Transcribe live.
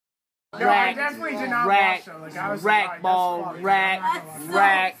No, I definitely did not watch it. Like, I was rack ball, rack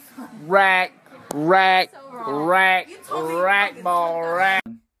ball, rack.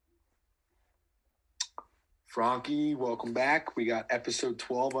 Frankie, welcome back. We got episode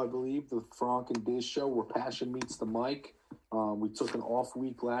 12, I believe, the Fronk and Dizz show, where passion meets the mic. We took an off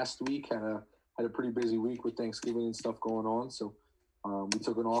week last week, had a pretty busy week with Thanksgiving and stuff going on, so we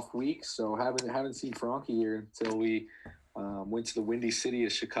took an off week. So haven't seen Frankie here until we went to the windy city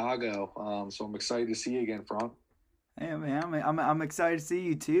of Chicago. So I'm excited to see you again, Frank. Hey man, I'm excited to see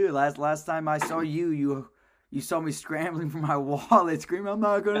you too. Last time I saw you saw me scrambling for my wallet, screaming, "I'm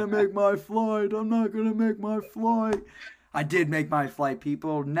not gonna make my flight! I'm not gonna make my flight!" I did make my flight,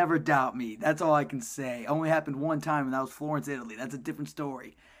 people. Never doubt me. That's all I can say. Only happened one time, and that was Florence, Italy. That's a different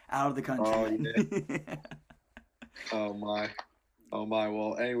story. Out of the country. Oh yeah. Oh my.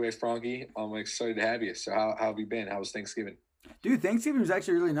 Well, anyways, Frankie, I'm excited to have you. So how have you been? How was Thanksgiving? Dude, Thanksgiving was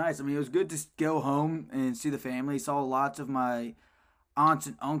actually really nice. I mean, it was good to go home and see the family. Saw lots of my aunts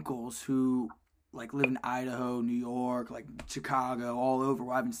and uncles who like live in Idaho, New York, like Chicago, all over,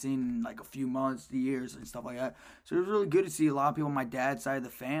 where I haven't seen in like a few months, years, and stuff like that. So it was really good to see a lot of people on my dad's side of the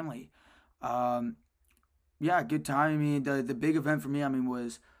family. Yeah, good time. I mean, the big event for me,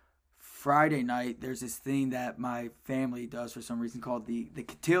 was Friday night. There's this thing that my family does for some reason called the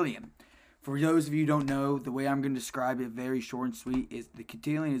cotillion. For those of you who don't know, the way I'm going to describe it, very short and sweet, is the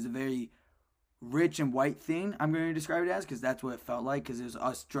cotillion is a very rich and white thing, I'm going to describe it as, because that's what it felt like, because it was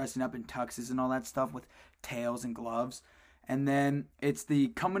us dressing up in tuxes and all that stuff with tails and gloves. And then it's the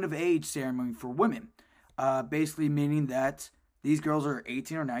coming of age ceremony for women, basically meaning that these girls are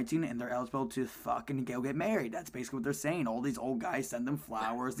 18 or 19 and they're eligible to fuck and go get married. That's basically what they're saying. All these old guys send them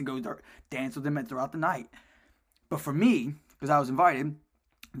flowers and go dance with them throughout the night. But for me, because I was invited,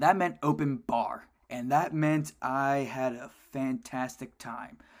 that meant open bar. And that meant I had a fantastic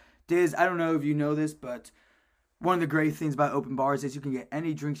time. Dizz, I don't know if you know this, but one of the great things about open bars is you can get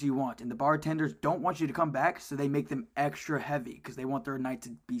any drinks you want. And the bartenders don't want you to come back, so they make them extra heavy because they want their night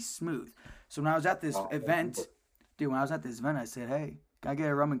to be smooth. So when I was at this event, I said, "Hey, can I get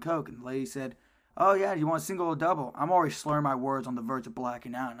a rum and coke?" And the lady said, "Oh yeah, you want a single or double?" I'm already slurring my words on the verge of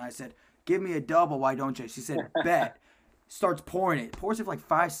blacking out. And I said, "Give me a double, why don't you?" She said, "Bet." Starts pouring it. Pours it for like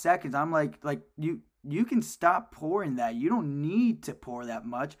 5 seconds. I'm like you can stop pouring that. You don't need to pour that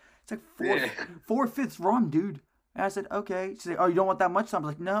much. It's like four-fifths rum, dude. And I said, okay. She said, "Oh, you don't want that much?" So I was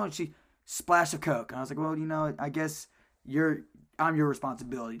like, "No." And she splashed of Coke. And I was like, "Well, I guess I'm your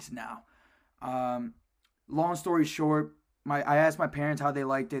responsibilities now." Long story short, I asked my parents how they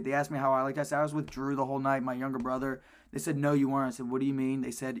liked it. They asked me how I liked it. I said, "I was with Drew the whole night, my younger brother." They said, "No, you weren't." I said, "What do you mean?"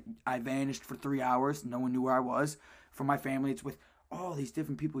 They said, "I vanished for 3 hours. No one knew where I was." For my family, it's with all these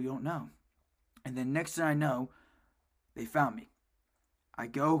different people you don't know. And then next thing I know, they found me. I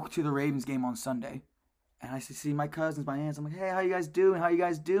go to the Ravens game on Sunday, and I see my cousins, my aunts. I'm like, "Hey, how you guys doing? How you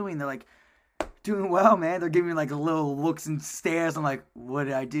guys doing?" They're like, "Doing well, man." They're giving me like little looks and stares. I'm like, "What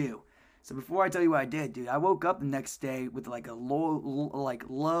did I do?" So before I tell you what I did, dude, I woke up the next day with like a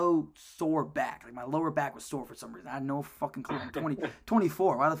low sore back. Like my lower back was sore for some reason. I had no fucking clue. I'm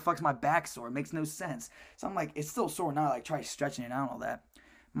 24. Why the fuck's my back sore? It makes no sense. So I'm like, it's still sore now. Like try stretching it out and all that.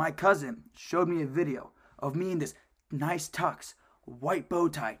 My cousin showed me a video of me in this nice tux, white bow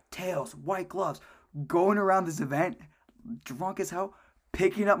tie, tails, white gloves, going around this event, drunk as hell,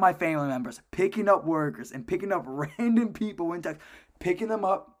 picking up my family members, picking up workers, and picking up random people in tux, picking them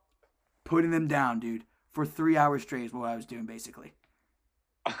up, putting them down, dude, for 3 hours straight is what I was doing, basically.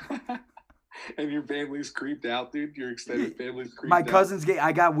 And your family's creeped out, dude? Your extended family's creeped my out? Cousins,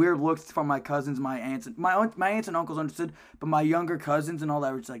 I got weird looks from my cousins, my aunts. My aunts and uncles understood, but my younger cousins and all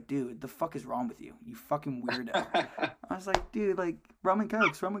that were just like, "Dude, the fuck is wrong with you? You fucking weirdo." I was like, "Dude, like, rum and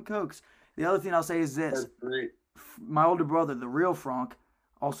cokes. The other thing I'll say is this. That's great. My older brother, the real Fronk,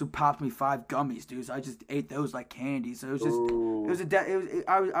 also popped me 5 gummies, dude. So I just ate those like candy. So it was just,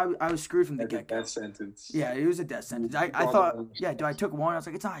 I was screwed from the get-go. Death sentence. Yeah, it was a death sentence. I thought, dude, I took 1. I was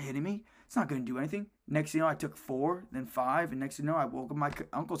like, it's not hitting me. It's not going to do anything. Next thing you know, I took 4, then 5, and next thing you know, I woke up at my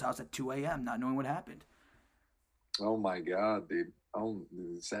uncle's house at 2 a.m. not knowing what happened. Oh my God, dude. Oh,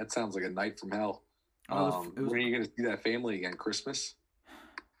 that sounds like a night from hell. When are you going to see that family again? Christmas?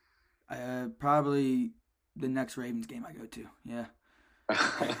 Probably the next Ravens game I go to. Yeah. I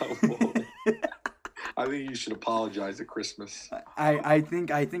think you should apologize at Christmas. I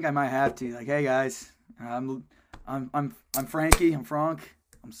think I might have to. Like, "Hey guys, I'm Frankie. I'm Fronk.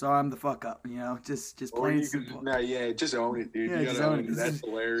 I'm sorry, I'm the fuck up." Just plain and simple. Just own it, dude. Yeah, you just gotta own own it. it. That's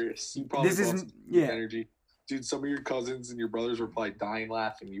hilarious. You probably this lost isn't energy. dude, some of your cousins and your brothers were probably dying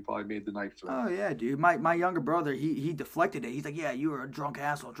laughing. You probably made the night for them. Oh yeah, dude. My younger brother, he deflected it. He's like, yeah, you were a drunk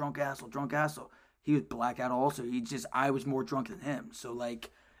asshole, drunk asshole, drunk asshole. He was blackout also. I was more drunk than him. So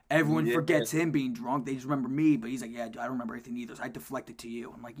like everyone forgets him being drunk. They just remember me. But he's like, yeah, dude, I don't remember anything either. So I deflected to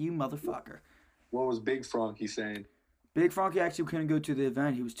you. I'm like, you motherfucker. What was Big Fronk saying? Big Fronk actually couldn't go to the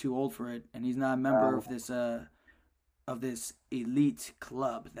event. He was too old for it, and he's not a member of this elite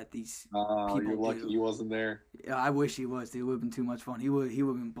club that these people you're lucky do. he wasn't there. Yeah, I wish he was. Dude. It would have been too much fun. He would have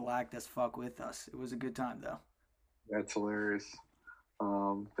been blacked as fuck with us. It was a good time though. That's hilarious.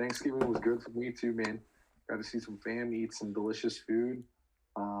 Thanksgiving was good for me too, man. Got to see some fam, eat some delicious food.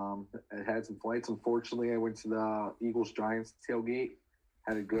 I had some flights. Unfortunately, I went to the Eagles Giants tailgate.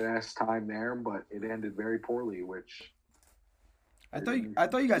 Had a good ass time there, but it ended very poorly. Which I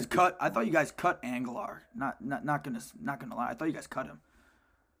thought you guys cut Aguilar. Not gonna lie. I thought you guys cut him.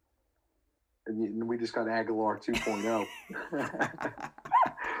 And we just got Aguilar 2.0.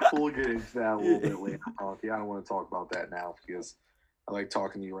 We'll get into that a little bit later. I don't want to talk about that now because I like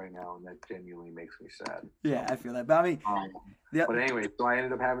talking to you right now, and that genuinely makes me sad. Yeah, I feel that. But I mean, But anyway, so I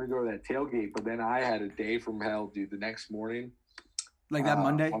ended up having to go to that tailgate. But then I had a day from hell, dude. The next morning. Like that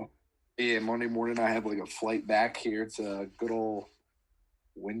Monday? Yeah, Monday morning I have like a flight back here. It's a good old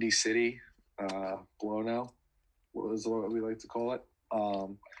Windy City, Blono, was what we like to call it.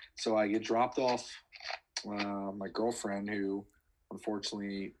 So I get dropped off. My girlfriend, who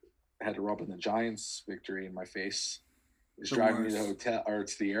unfortunately had to rub in the Giants victory in my face, is driving me to the hotel or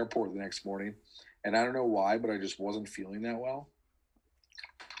to the airport the next morning. And I don't know why, but I just wasn't feeling that well.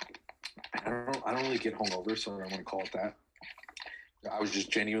 I don't really get hungover, so I don't want to call it that. I was just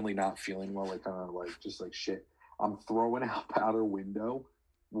genuinely not feeling well, like kind of like just like shit. I'm throwing out powder window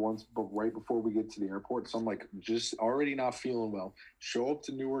but right before we get to the airport. So I'm like just already not feeling well. Show up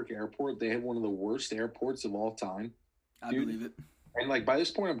to Newark Airport. They had one of the worst airports of all time. I believe it. And like by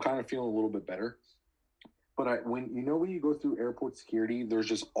this point, I'm kind of feeling a little bit better. But when you go through airport security, there's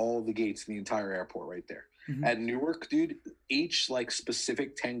just all the gates in the entire airport right there. Mm-hmm. At Newark, dude, each like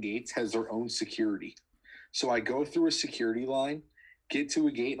specific 10 gates has their own security. So I go through a security line, get to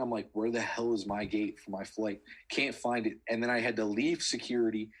a gate, and I'm like, where the hell is my gate for my flight? Can't find it. And then I had to leave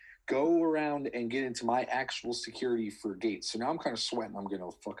security, go around and get into my actual security for gates. So now I'm kind of sweating. I'm going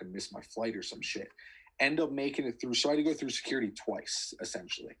to fucking miss my flight or some shit. End up making it through. So I had to go through security twice,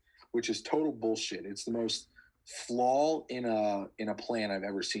 essentially, which is total bullshit. It's the most flaw in a plan I've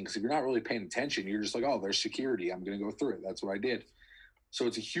ever seen. Because if you're not really paying attention, you're just like, oh, there's security. I'm going to go through it. That's what I did. So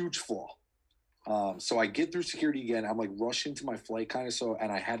it's a huge flaw. So I get through security again. I'm like rushing to my flight kind of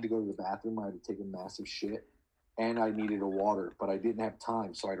and I had to go to the bathroom. I had to take a massive shit and I needed a water, but I didn't have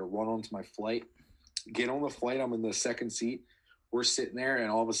time. So I had to run onto my flight, get on the flight. I'm in the second seat. We're sitting there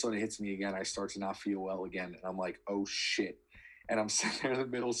and all of a sudden it hits me again. I start to not feel well again. And I'm like, oh shit. And I'm sitting there in the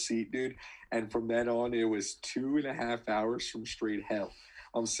middle seat, dude. And from then on, it was 2.5 hours from straight hell.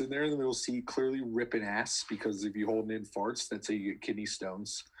 I'm sitting there in the middle seat, clearly ripping ass because if you hold in farts, that's how you get kidney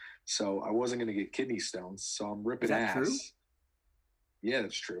stones. So I wasn't going to get kidney stones. So I'm ripping ass. True? Yeah,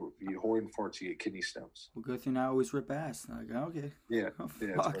 that's true. If you hold in farts, you get kidney stones. Well, good thing I always rip ass. Like, okay. Yeah, that's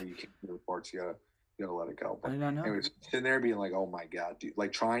why you can't do farts. You gotta let it go. But I did not know. Anyways, sitting there being like, oh my God, dude.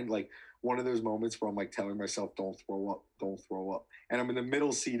 Like trying, like one of those moments where I'm like telling myself, don't throw up. And I'm in the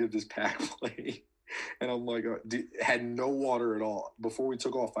middle seat of this packed plane. And I'm like, had no water at all. Before we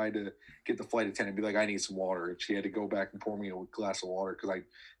took off, I had to get the flight attendant and be like, I need some water. And she had to go back and pour me a glass of water because I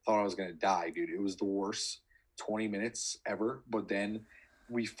thought I was going to die, dude. It was the worst 20 minutes ever. But then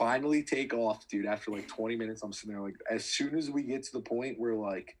we finally take off, dude. After like 20 minutes, I'm sitting there like, as soon as we get to the point where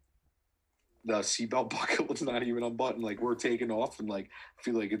like the seatbelt buckle is not even unbuttoned, like we're taking off and like I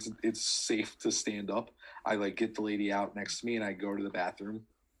feel like it's safe to stand up. I like get the lady out next to me and I go to the bathroom.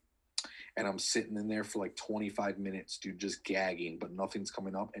 And I'm sitting in there for like 25 minutes, dude, just gagging, but nothing's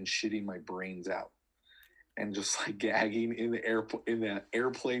coming up and shitting my brains out. And just like gagging in the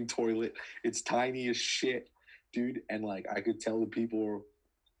airplane toilet. It's tiny as shit, dude. And like I could tell the people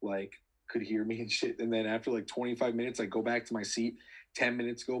like could hear me and shit. And then after like 25 minutes, I go back to my seat. 10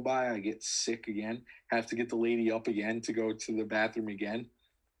 minutes go by, I get sick again. Have to get the lady up again to go to the bathroom again.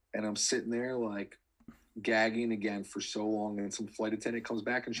 And I'm sitting there like gagging again for so long, and some flight attendant comes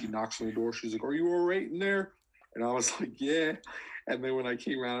back and she knocks on the door. She's like, are you all right in there? And I was like, yeah. And then when I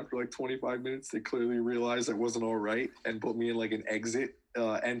came around after like 25 minutes, they clearly realized I wasn't all right and put me in like an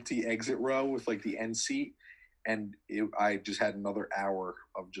empty exit row with like the end seat. And I just had another hour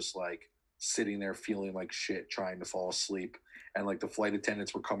of just like sitting there feeling like shit, trying to fall asleep. And like the flight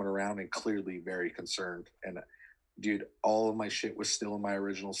attendants were coming around and clearly very concerned. And dude, all of my shit was still in my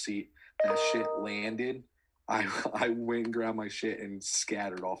original seat. That shit landed. I went and grabbed my shit and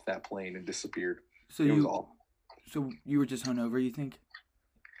scattered off that plane and disappeared. So it was awful. So you were just hungover, you think?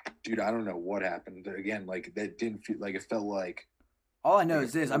 Dude, I don't know what happened. Again, like that didn't feel like it felt like. All I know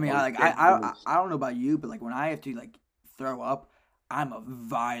is this. I mean, I don't know about you, but like when I have to like throw up, I'm a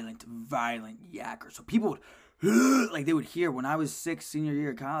violent yacker. So people would like they would hear when I was 6 senior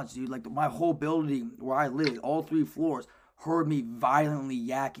year of college, dude. Like my whole building where I lived, all 3 floors, heard me violently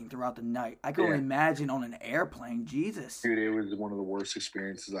yakking throughout the night. I can only imagine on an airplane. Jesus. Dude, it was one of the worst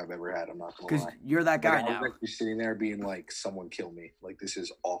experiences I've ever had. I'm not going to lie. Because you're that guy now. I was actually sitting there being like, someone kill me. Like, this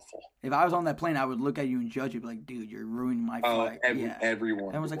is awful. If I was on that plane, I would look at you and judge you. Be like, dude, you're ruining my flight.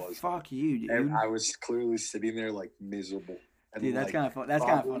 Everyone. I was like, fuck you, dude. I was clearly sitting there like miserable. And dude, that's kind of fun. That's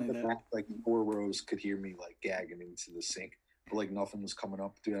kind of funny. Back, like 4 rows could hear me like gagging into the sink, but like nothing was coming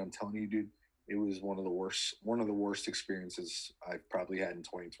up. Dude, I'm telling you, dude. It was one of the worst experiences I've probably had in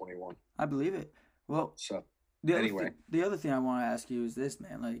 2021. I believe it. Well, so the other thing I want to ask you is this,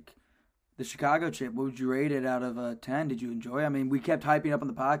 man. Like the Chicago trip, what would you rate it out of 10? Did you enjoy? I mean, we kept hyping up on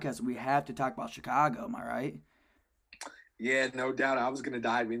the podcast. We have to talk about Chicago. Am I right? Yeah, no doubt. I was going to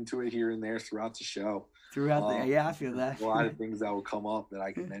dive into it here and there throughout the show. Yeah, I feel that. A lot of things that will come up that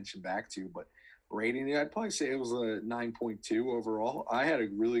I can mention back to, but. Rating it, I'd probably say it was a 9.2 overall. I had a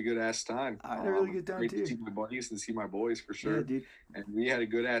really good ass time. I had a really good time great too. To see my buddies and see my boys for sure. Yeah, dude. And we had a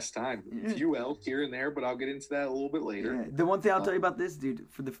good ass time. A few L's here and there, but I'll get into that a little bit later. Yeah. The one thing I'll tell you about this, dude,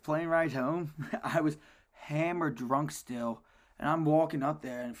 for the plane ride home, I was hammered drunk still, and I'm walking up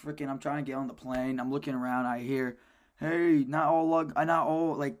there and freaking I'm trying to get on the plane. I'm looking around. I hear, "Hey, not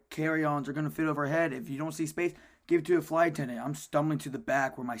all like carry-ons are gonna fit overhead. If you don't see space, give it to a flight attendant." I'm stumbling to the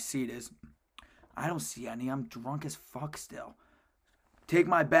back where my seat is. I don't see any. I'm drunk as fuck still. Take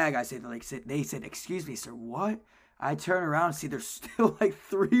my bag. I said, they said, "Excuse me, sir, what?" I turn around and see there's still like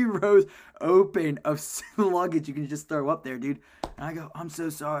 3 rows open of luggage you can just throw up there, dude. And I go, "I'm so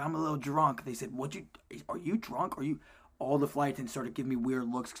sorry. I'm a little drunk." They said, are you drunk? Are you? All the flight attendants started giving me weird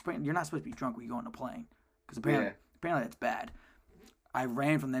looks. You're not supposed to be drunk when you go on a plane. Because apparently that's bad. I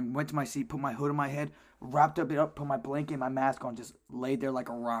ran from them, went to my seat, put my hood on my head, wrapped it up, put my blanket and my mask on, just laid there like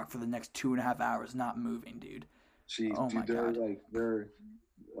a rock for the next 2.5 hours, not moving, dude. Jeez, oh my God.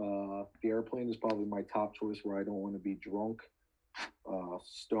 The airplane is probably my top choice where I don't want to be drunk,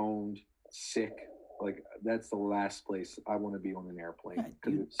 stoned, sick. Like, that's the last place I want to be on an airplane.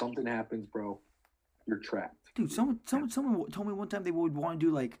 Because if something happens, bro, you're trapped. Dude, someone told me one time they would want to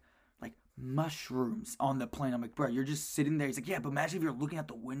do like mushrooms on the plane. I'm like, bro, you're just sitting there. He's like, yeah, but imagine if you're looking out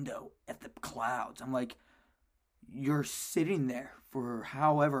the window at the clouds. I'm like, you're sitting there for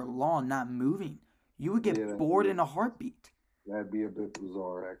however long, not moving. You would get bored in a heartbeat. That'd be a bit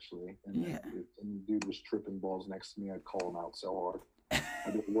bizarre, actually. And if some dude was tripping balls next to me, I'd call him out so hard.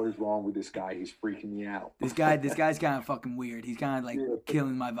 I'd be like, what is wrong with this guy? He's freaking me out. This guy's kind of fucking weird. He's kind of like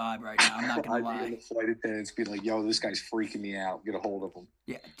killing my vibe right now. I'm not gonna lie. I'd be in the flight attendants be like, yo, this guy's freaking me out. Get a hold of him.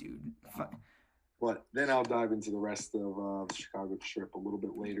 Yeah, dude. But then I'll dive into the rest of the Chicago trip a little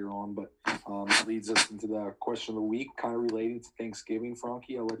bit later on. But it leads us into the question of the week, kind of relating to Thanksgiving.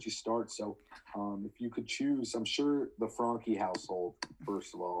 Frankie, I'll let you start. So if you could choose, I'm sure the Frankie household,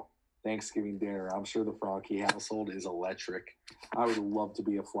 first of all, Thanksgiving dinner, I'm sure the Frankie household is electric. I would love to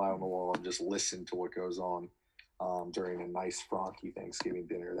be a fly on the wall and just listen to what goes on during a nice Frankie Thanksgiving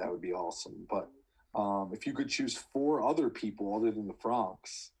dinner. That would be awesome. But if you could choose 4 other people other than the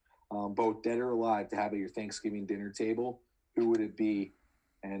Franks, both dead or alive, to have at your Thanksgiving dinner table, who would it be?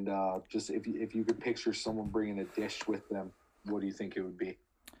 And just if you could picture someone bringing a dish with them, what do you think it would be?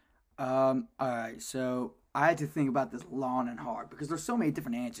 All right, so I had to think about this long and hard because there's so many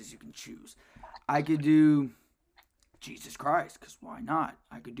different answers you can choose. I could do Jesus Christ, because why not?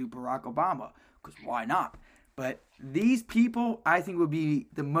 I could do Barack Obama, because why not? But these people, I think, would be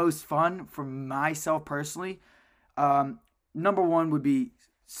the most fun for myself personally. Number 1 would be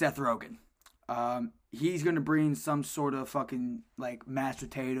Seth Rogen. He's going to bring some sort of fucking like mashed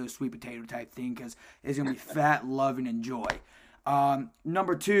potato, sweet potato type thing because it's going to be fat, loving, and joy.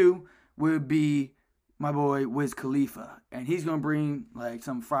 Number 2 would be my boy Wiz Khalifa, and he's going to bring like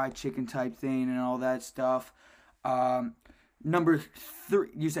some fried chicken type thing and all that stuff. Number 3,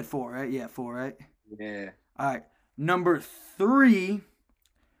 you said 4, right? Yeah, 4, right? Yeah. All right. Number 3,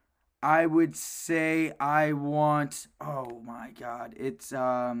 I would say I want, oh my God, it's,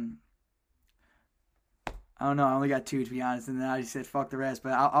 I don't know, I only got 2 to be honest, and then I just said fuck the rest,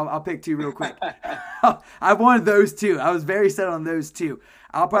 but I'll pick 2 real quick. I wanted those 2. I was very set on those 2.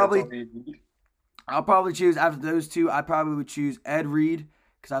 I'll probably choose, after those 2, I probably would choose Ed Reed,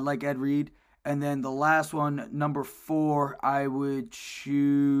 because I like Ed Reed, and then the last one, number 4, I would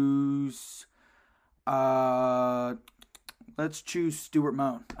choose, Let's choose Stuart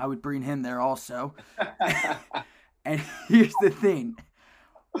Moan. I would bring him there also. And here's the thing.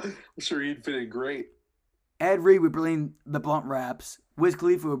 I'm sure he'd fit in great. Ed Reed would bring the blunt wraps. Wiz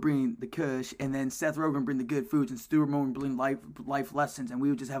Khalifa would bring the kush, and then Seth Rogen would bring the good foods, and Stuart Moore would bring life lessons, and we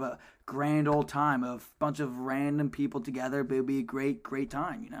would just have a grand old time of a bunch of random people together. But it would be a great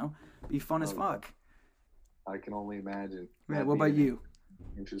time, Be fun as fuck. I can only imagine. Yeah, what about you?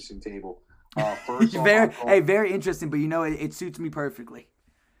 Interesting table. First off, very interesting, but it suits me perfectly.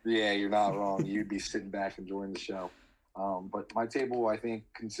 Yeah, you're not wrong. You'd be sitting back enjoying the show. But my table, I think,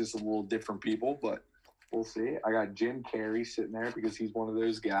 consists of a little different people, but we'll see. I got Jim Carrey sitting there because he's one of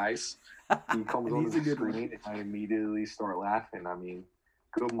those guys. He comes on the screen, and I immediately start laughing. I mean,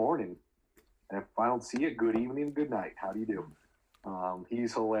 good morning. And if I don't see you, good evening, good night. How do you do?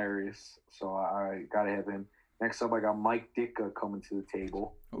 He's hilarious, so I got to have him. Next up, I got Mike Ditka coming to the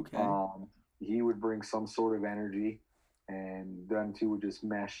table. Okay. He would bring some sort of energy, and them two would just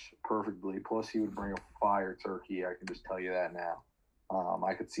mesh perfectly. Plus, he would bring a fire turkey. I can just tell you that now.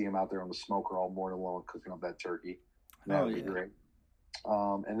 I could see him out there on the smoker all morning long cooking up that turkey. That would be great.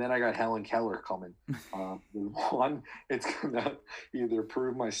 And then I got Helen Keller coming. One, it's going to either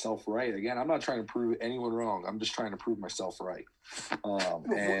prove myself right. Again, I'm not trying to prove anyone wrong. I'm just trying to prove myself right.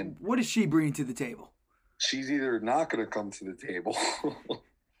 And what is she bringing to the table? She's either not going to come to the table.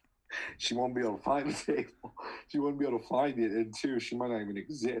 She won't be able to find the table. She won't be able to find it. And two, she might not even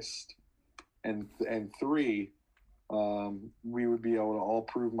exist. And three, we would be able to all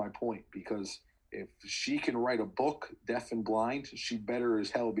prove my point, because if she can write a book, deaf and blind, she better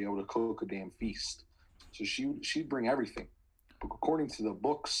as hell be able to cook a damn feast. So she'd bring everything. But according to the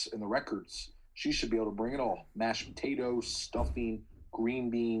books and the records, she should be able to bring it all. Mashed potatoes, stuffing, green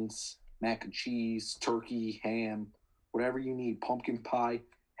beans, mac and cheese, turkey, ham, whatever you need, pumpkin pie.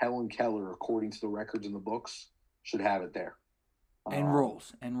 Helen Keller, according to the records in the books, should have it there. And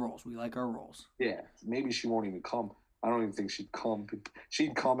rolls. We like our rolls. Yeah, maybe she won't even come. I don't even think she'd come.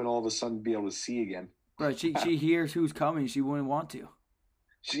 She'd come and all of a sudden be able to see again. Right, she hears who's coming. She wouldn't want to.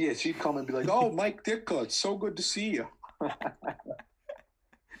 She'd come and be like, "Oh, Mike Ditka, it's so good to see you."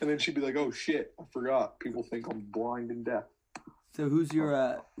 And then she'd be like, "Oh shit, I forgot. People think I'm blind and deaf." So who's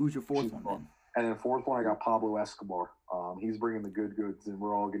your fourth one then? And then the fourth one, I got Pablo Escobar. He's bringing the good goods, and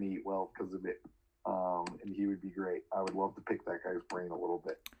we're all going to eat well because of it. And he would be great. I would love to pick that guy's brain a little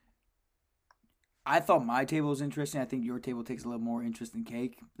bit. I thought my table was interesting. I think your table takes a little more interest in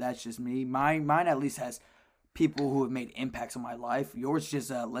cake. That's just me. Mine at least has people who have made impacts on my life. Yours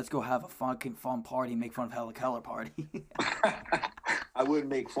just let's go have a fun party and make fun of Helen Keller party. I wouldn't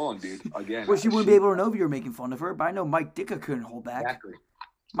make fun, dude. Again. Well, she wouldn't be able to know if you were making fun of her, but I know Mike Ditka couldn't hold back. Exactly.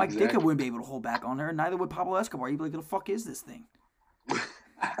 Mike Ditka wouldn't be able to hold back on her. Neither would Pablo Escobar. You'd be like, "What the fuck is this thing?"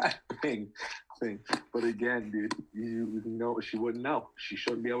 thing. But again, dude, you know, she wouldn't know. She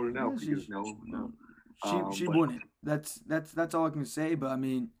shouldn't be able to know. She wouldn't. That's all I can say. But I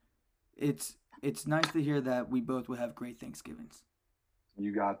mean, it's nice to hear that we both would have great Thanksgivings.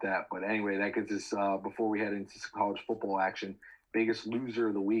 You got that. But anyway, that gets us before we head into college football action. Biggest loser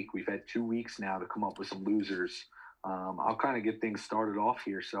of the week. We've had 2 weeks now to come up with some losers. I'll kind of get things started off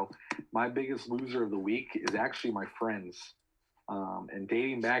here. So my biggest loser of the week is actually my friends. And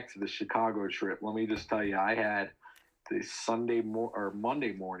dating back to the Chicago trip, let me just tell you, I had this Monday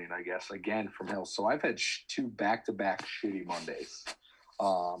morning, I guess, again from hell. So I've had 2 back-to-back shitty Mondays.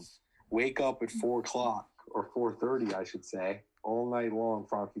 Wake up at 4 o'clock or 4:30, I should say, all night long.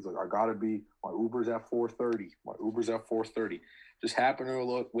 Fronky's like, my Uber's at 4:30. Just happen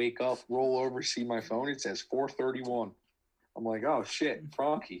to wake up, roll over, see my phone. It says 4:31. I'm like, oh shit,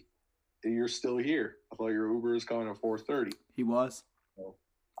 Fronky, you're still here. I thought your Uber was coming at 4:30. He was. So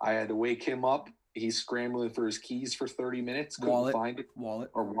I had to wake him up. He's scrambling for his keys for 30 minutes. Couldn't find it.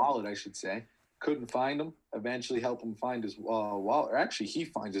 Wallet, I should say. Couldn't find him. Eventually help him find his wallet. Or actually, he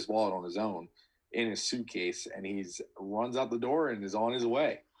finds his wallet on his own in his suitcase, and he's runs out the door and is on his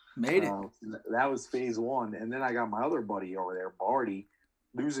way. Made it. That was phase 1. And then I got my other buddy over there, Barty,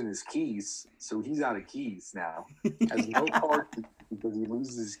 losing his keys. So he's out of keys now. Has no car because he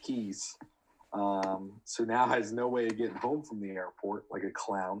loses his keys. So now has no way of getting home from the airport like a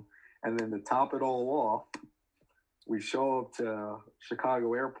clown. And then to top it all off, we show up to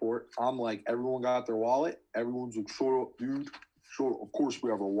Chicago airport. I'm like, everyone got their wallet? Everyone's like, shut up, dude. Shut up. Of course we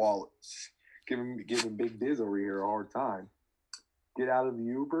have our wallets. Giving Big Dizz over here a hard time. Get out of the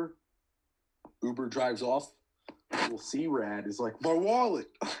Uber. Uber drives off. Little C-Rad is like, my wallet.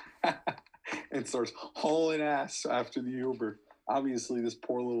 And starts hauling ass after the Uber. Obviously, this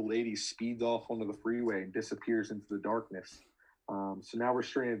poor little lady speeds off onto the freeway and disappears into the darkness. So now we're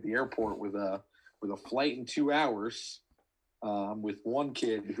stranded at the airport with with a flight in 2 hours with one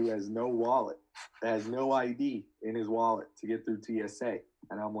kid who has no wallet, has no ID in his wallet to get through TSA.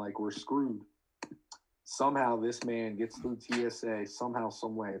 And I'm like, we're screwed. Somehow this man gets through TSA, somehow,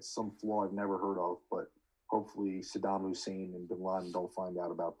 some way. It's some flaw I've never heard of, but hopefully Saddam Hussein and Bin Laden don't find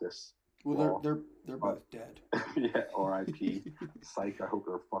out about this. Well, they're both dead. Yeah, R.I.P. Psych. I hope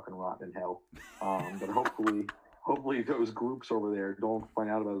they're fucking rotten in hell. But hopefully those groups over there don't find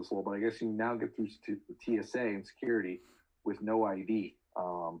out about this law. But I guess you now get through to the TSA and security with no ID,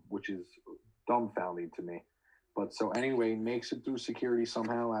 which is dumbfounding to me. But so anyway, makes it through security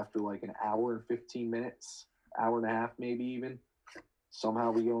somehow after like an hour and 15 minutes, hour and a half maybe even.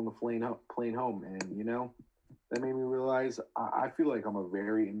 Somehow we go on the plane home, and that made me realize I feel like I'm a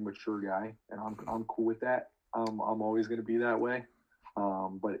very immature guy, and I'm cool with that. I'm always going to be that way.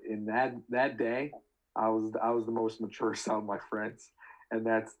 But in that day, I was the most mature out of my friends, and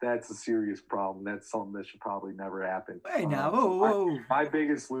that's a serious problem. That's something that should probably never happen. Hey now, whoa. My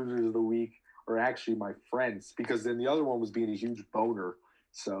biggest losers of the week are actually my friends, because then the other one was being a huge boner.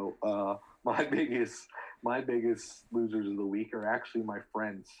 So my biggest losers of the week are actually my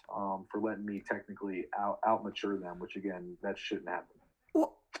friends for letting me technically out-mature them, which, again, that shouldn't happen.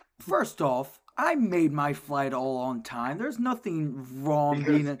 Well, first off, I made my flight all on time. There's nothing wrong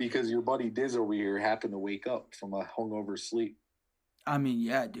because your buddy Dizz over here happened to wake up from a hungover sleep. I mean,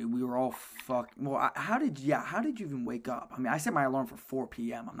 yeah, dude, we were all fucked. Well, how did you even wake up? I mean, I set my alarm for 4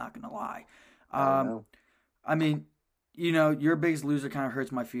 p.m. I'm not going to lie. I mean, your biggest loser kind of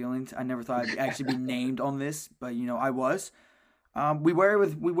hurts my feelings. I never thought I'd actually be named on this, but I was. We wear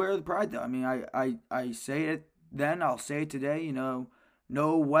it with pride, though. I mean, I say it then, I'll say it today.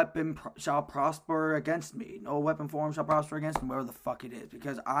 No weapon shall prosper against me. No weapon form shall prosper against me, whatever the fuck it is,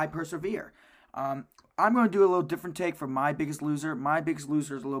 because I persevere. I'm going to do a little different take for my biggest loser. My biggest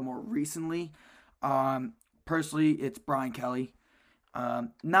loser is a little more recently. Personally, it's Brian Kelly.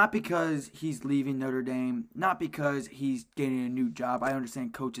 Not because he's leaving Notre Dame, not because he's getting a new job. I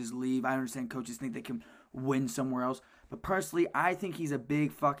understand coaches leave. I understand coaches think they can win somewhere else. But personally, I think he's a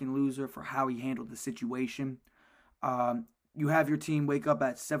big fucking loser for how he handled the situation. You have your team wake up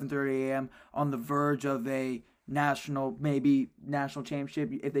at 7:30 a.m. on the verge of a national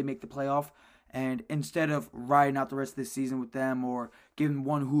championship if they make the playoff. And instead of riding out the rest of the season with them or giving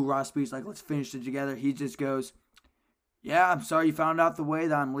one hoorah speech like, let's finish it together, he just goes, yeah, I'm sorry you found out the way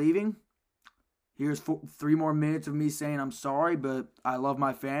that I'm leaving. Here's 3 more minutes of me saying I'm sorry, but I love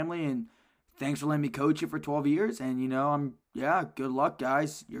my family, and thanks for letting me coach you for 12 years. And, good luck,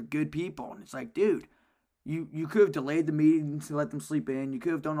 guys. You're good people. And it's like, dude, you could have delayed the meeting to let them sleep in. You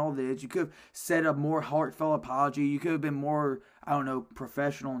could have done all this. You could have said a more heartfelt apology. You could have been more,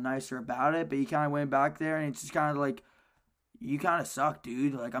 professional and nicer about it. But you kind of went back there, and it's just kind of like, you kind of suck,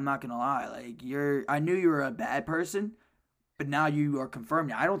 dude. Like, I'm not going to lie. Like, I knew you were a bad person. But now you are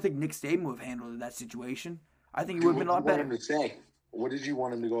confirming. I don't think Nick Saban would have handled that situation. I think he would have been a lot better. What did you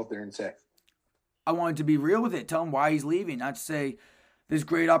want him to go up there and say? I wanted to be real with it. Tell him why he's leaving. Not to say this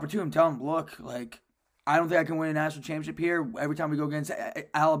great opportunity. Tell him, look, I don't think I can win a national championship here. Every time we go against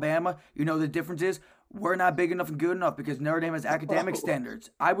Alabama, the difference is we're not big enough and good enough because Notre Dame has academic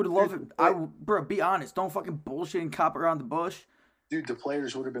standards. I would love it. Bro, be honest. Don't fucking bullshit and cop around the bush. Dude, the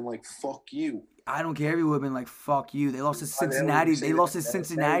players would have been like, fuck you. I don't care if he would have been like, fuck you. They lost to Cincinnati. They lost to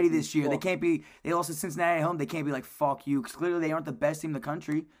Cincinnati this year. They lost to Cincinnati at home. They can't be like, fuck you. Because clearly they aren't the best team in the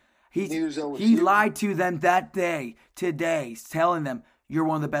country. He lied to them that day, today, telling them, you're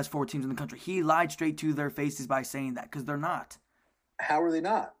one of the best 4 teams in the country. He lied straight to their faces by saying that because they're not. How are they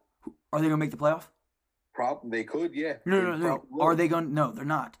not? Are they going to make the playoff? They could, yeah. No. Are they going to? No, they're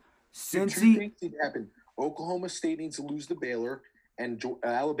not. Cincy. 2 things need to happen. Oklahoma State needs to lose to Baylor. And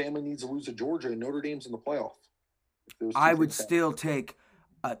Alabama needs to lose to Georgia, and Notre Dame's in the playoff. I would still take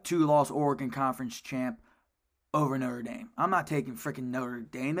a 2-loss Oregon Conference champ over Notre Dame. I'm not taking freaking Notre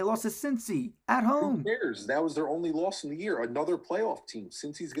Dame. They lost to Cincy at home. Who cares? That was their only loss in the year. Another playoff team.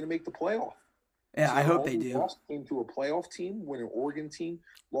 Cincy's going to make the playoff. Yeah, so I hope they do. Lost came to a playoff team when an Oregon team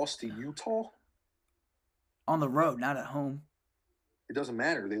lost to Utah. On the road, not at home. It doesn't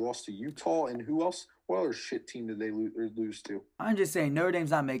matter. They lost to Utah, and who else? What other shit team did they lose to? I'm just saying, Notre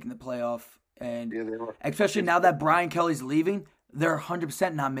Dame's not making the playoff. And yeah, they are. Especially now that Brian Kelly's leaving, they're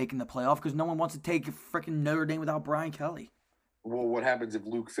 100% not making the playoff because no one wants to take freaking Notre Dame without Brian Kelly. Well, what happens if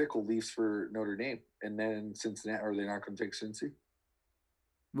Luke Fickell leaves for Notre Dame and then Cincinnati? Are they not going to take Cincy?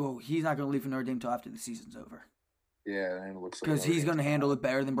 Well, he's not going to leave for Notre Dame until after the season's over. Yeah, and it looks like because he's going to handle it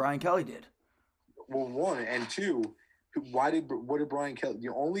better than Brian Kelly did. Well, 1 and 2. What did Brian Kelly?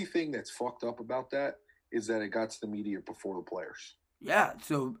 The only thing that's fucked up about that is that it got to the media before the players. Yeah.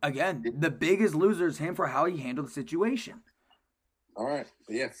 So again, the biggest loser is him for how he handled the situation. All right.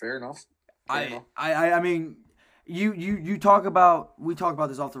 Yeah. Fair enough. I mean, you talk about, we talk about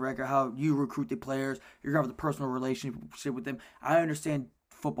this off the record, how you recruit the players, you're gonna have the personal relationship with them. I understand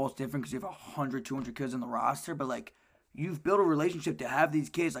football's different because you have 100, 200 kids on the roster, but like you've built a relationship to have these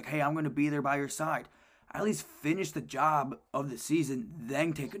kids like, hey, I'm gonna be there by your side. At least finish the job of the season,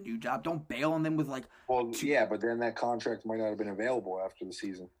 then take a new job. Don't bail on them with like. Well, yeah, but then that contract might not have been available after the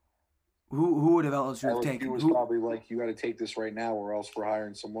season. Who would have LSU have taken? LSU was probably like, you got to take this right now, or else we're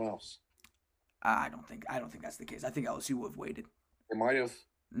hiring someone else. I don't think that's the case. I think LSU would have waited. They might have.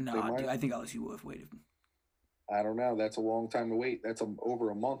 No, dude, I think LSU would have waited. I don't know. That's a long time to wait. That's over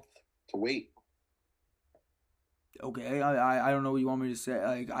a month to wait. Okay, I don't know what you want me to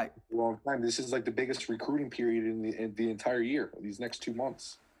say. Long time. This is like the biggest recruiting period in the entire year. These next 2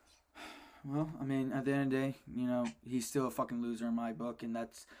 months. Well, I mean, at the end of the day, you know, he's still a fucking loser in my book, and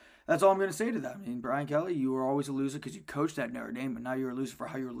that's all I'm gonna say to that. I mean, Brian Kelly, you were always a loser because you coached at Notre Dame, but now you're a loser for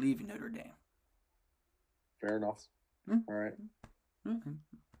how you're leaving Notre Dame. Fair enough. All right. Mm-hmm.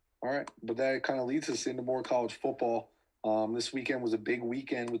 All right, but that kind of leads us into more college football. This weekend was a big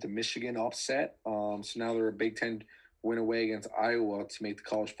weekend with the Michigan upset. So now they're a Big Ten win away against Iowa to make the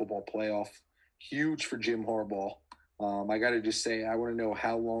college football playoff. Huge for Jim Harbaugh. I got to just say, I want to know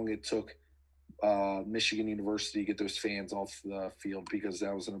how long it took Michigan University to get those fans off the field, because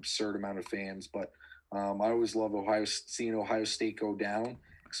that was an absurd amount of fans. But I always love seeing Ohio State go down,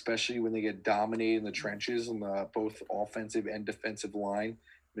 especially when they get dominated in the trenches on the both offensive and defensive line.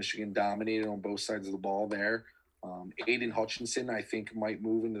 Michigan dominated on both sides of the ball there. Aiden Hutchinson, I think, might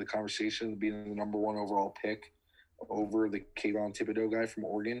move into the conversation of being the number 1 overall pick over the Kayvon Thibodeau guy from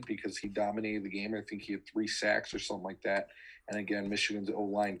Oregon, because he dominated the game. I think he had 3 sacks or something like that. And again, Michigan's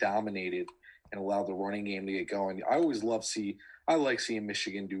O-line dominated and allowed the running game to get going. I like seeing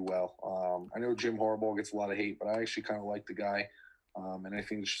Michigan do well. I know Jim Harbaugh gets a lot of hate, but I actually kind of like the guy. And I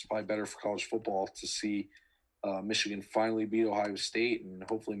think it's just probably better for college football to see Michigan finally beat Ohio State and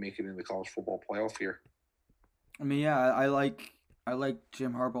hopefully make it into the college football playoff here. I mean, yeah, I like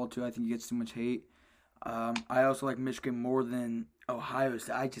Jim Harbaugh too. I think he gets too much hate. I also like Michigan more than Ohio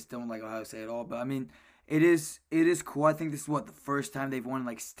State. I just don't like Ohio State at all. But I mean, it is cool. I think this is the first time they've won in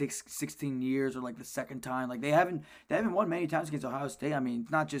like 16 years, or like the second time. Like they haven't won many times against Ohio State. I mean,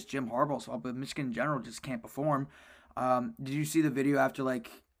 it's not just Jim Harbaugh's fault, but Michigan in general just can't perform. Did you see the video after all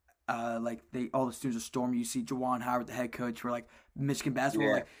the students are storming? You see Juwan Howard, the head coach for like Michigan basketball.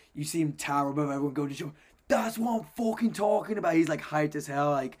 Yeah. Like you see him tower above everyone, go to show. That's what I'm fucking talking about. He's like hyped as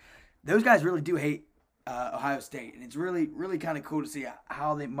hell. Like those guys really do hate Ohio State, and it's really, really kind of cool to see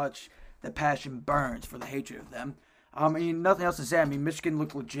how much the passion burns for the hatred of them. I mean, nothing else to say. I mean, Michigan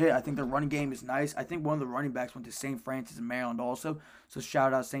looked legit. I think their running game is nice. I think one of the running backs went to St. Francis in Maryland also. So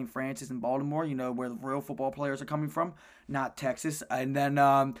shout out St. Francis in Baltimore, you know, where the real football players are coming from, not Texas. And then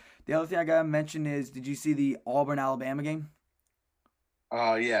the other thing I got to mention is, did you see the Auburn-Alabama game?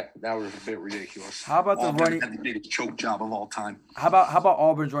 Yeah, that was a bit ridiculous. How about Auburn the running? had the biggest choke job of all time. How about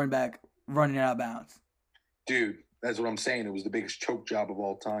Auburn's running back running out of bounds? Dude, that's what I'm saying. It was the biggest choke job of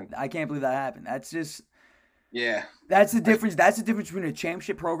all time. I can't believe that happened. That's just... Yeah. That's the difference. That's the difference between a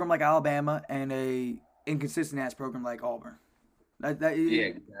championship program like Alabama and a inconsistent ass program like Auburn. Yeah,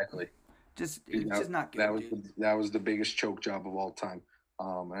 exactly. It's just not good. That was the biggest choke job of all time.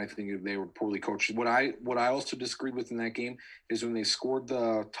 And I think they were poorly coached. What I also disagreed with in that game is when they scored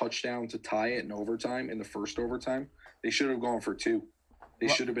the touchdown to tie it in overtime, in the first overtime, they should have gone for 2. They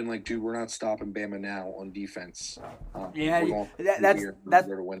should have been like, dude, we're not stopping Bama now on defense. That's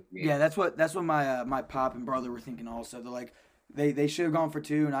what my pop and brother were thinking also. They're like, they should have gone for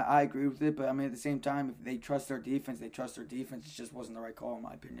 2, and I agree with it. But I mean, at the same time, if they trust their defense, they trust their defense. It just wasn't the right call, in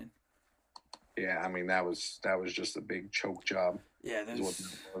my opinion. Yeah, I mean, that was just a big choke job. Yeah, that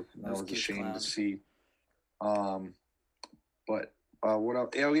was a shame to see. But what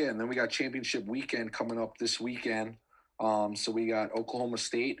else? Oh yeah, and then we got championship weekend coming up this weekend. So we got Oklahoma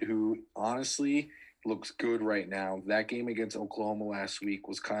State, who honestly looks good right now. That game against Oklahoma last week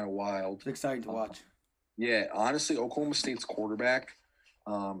was kind of wild. It's exciting to watch. Yeah, honestly, Oklahoma State's quarterback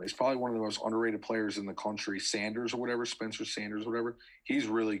is probably one of the most underrated players in the country. Spencer Sanders, whatever. He's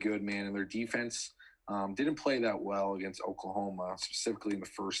really good, man. And their defense didn't play that well against Oklahoma, specifically in the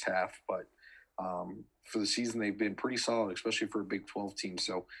first half. But for the season, they've been pretty solid, especially for a Big 12 team.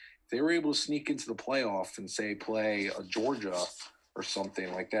 So if they were able to sneak into the playoff and, say, play a Georgia or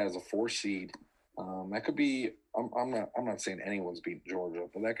something like that as a 4 seed, that could be I'm not saying anyone's beating Georgia,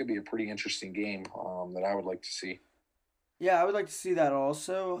 but that could be a pretty interesting game that I would like to see. Yeah, I would like to see that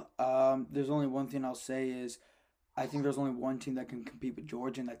also. There's only one thing I'll say is I think there's only one team that can compete with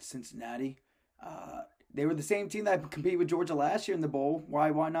Georgia, and that's Cincinnati. They were the same team that competed with Georgia last year in the bowl. Why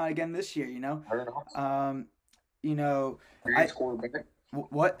not again this year? I don't know. I Experienced quarterback.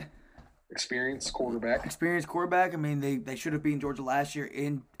 what? Experienced quarterback. Experienced quarterback. I mean, they should have beaten Georgia last year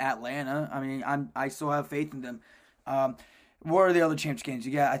in Atlanta. I mean, I still have faith in them. What are the other champs games?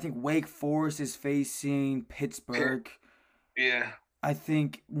 You got, I think Wake Forest is facing Pittsburgh. Yeah. I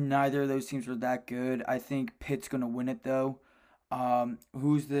think neither of those teams are that good. I think Pitt's gonna win it though.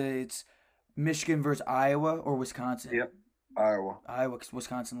 It's Michigan versus Iowa or Wisconsin. Yep. Iowa. Because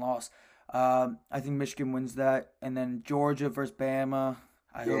Wisconsin lost. I think Michigan wins that, and then Georgia versus Bama.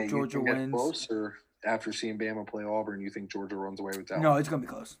 I hope Georgia wins. Close, or after seeing Bama play Auburn, you think Georgia runs away with that? No, it's gonna be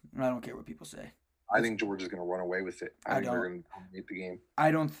close. I don't care what people say. I think Georgia's going to run away with it. I think they're going to dominate the game.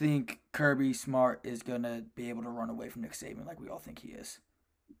 I don't think Kirby Smart is going to be able to run away from Nick Saban like we all think he is.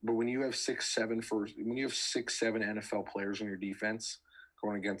 But when you have 6'7" NFL players on your defense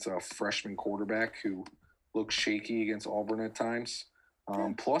going against a freshman quarterback who looks shaky against Auburn at times,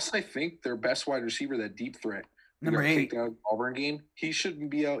 plus I think their best wide receiver, that deep threat, number 8, out Auburn game, he shouldn't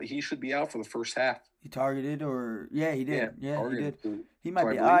be out. He should be out for the first half. He targeted, or he did. Yeah, he did. He might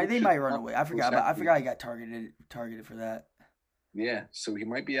be. They might run away. I forgot he got targeted for that. Yeah, so he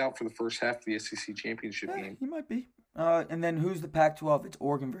might be out for the first half of the SEC championship game. He might be. And then who's the Pac-12? It's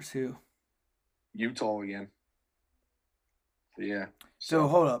Oregon versus who? Utah again. Yeah. So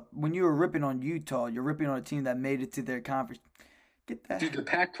hold up. When you were ripping on Utah, you're ripping on a team that made it to their conference. Get that. Dude, the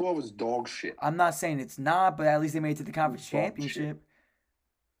Pac-12 is dog shit. I'm not saying it's not, but at least they made it to the conference championship.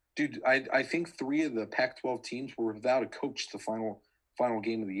 Dude, I think 3 of the Pac-12 teams were without a coach the final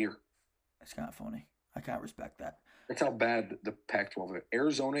game of the year. That's kind of funny. I kind of respect that. That's how bad the Pac-12 is.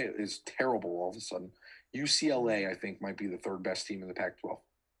 Arizona is terrible all of a sudden. UCLA, I think, might be the 3rd best team in the Pac-12.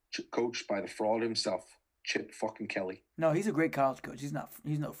 Coached by the fraud himself, Chip fucking Kelly. No, he's a great college coach. He's no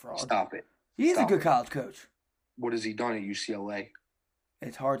fraud. Stop it. He's a good college coach. What has he done at UCLA?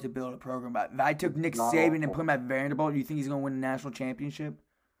 It's hard to build a program. If I took Nick Saban and put him at Vanderbilt, do you think he's going to win a national championship?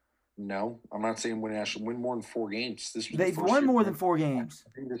 No, I'm not saying win more than 4 games. They've won more than 4 games.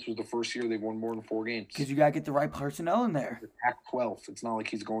 I think this was the first year they've won more than 4 games. Because you got to get the right personnel in there. The Pac-12. It's not like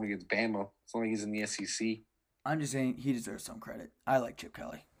he's going against Bama. It's not like he's in the SEC. I'm just saying he deserves some credit. I like Chip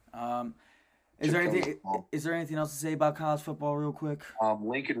Kelly. Is there anything else to say about college football real quick?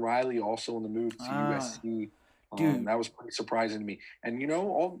 Lincoln Riley also in the move to USC. Dude, that was pretty surprising to me. And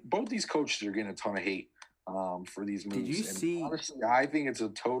both these coaches are getting a ton of hate for these moves. Did you see? Honestly, I think it's a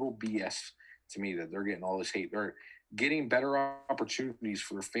total BS to me that they're getting all this hate. They're getting better opportunities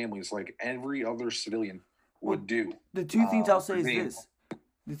for their families, like every other civilian would do. The 2 things I'll say is this.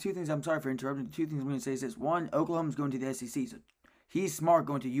 The 2 things, I'm sorry for interrupting. The 2 things I'm going to say is this. 1, Oklahoma's going to the SEC, so he's smart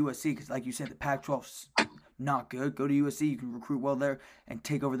going to USC because, like you said, the Pac-12's not good. Go to USC, you can recruit well there and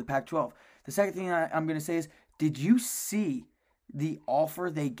take over the Pac-12. The second thing I'm going to say is, did you see the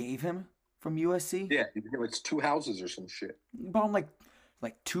offer they gave him from USC? Yeah, it's 2 houses or some shit. Bought him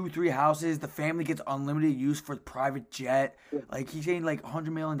like 2-3 houses. The family gets unlimited use for the private jet. Like he's getting like $100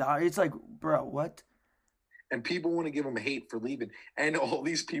 million. It's like, bro, what? And people want to give him hate for leaving. And all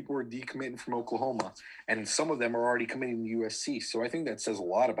these people are decommitting from Oklahoma. And some of them are already committing to USC. So I think that says a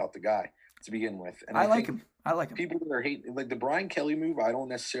lot about the guy to begin with. And I like him. People that are hating, like the Brian Kelly move, I don't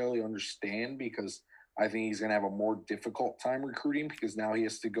necessarily understand because I think he's going to have a more difficult time recruiting because now he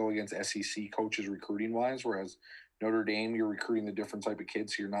has to go against SEC coaches recruiting-wise, whereas Notre Dame, you're recruiting the different type of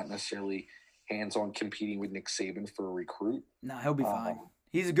kids, so you're not necessarily hands-on competing with Nick Saban for a recruit. No, he'll be fine.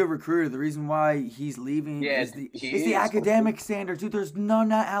 He's a good recruiter. The reason why he's leaving is the academic standards. Dude, there's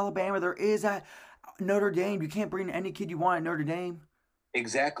none at Alabama. There is at Notre Dame. You can't bring any kid you want at Notre Dame.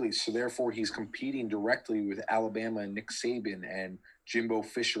 Exactly. So, therefore, he's competing directly with Alabama and Nick Saban and Jimbo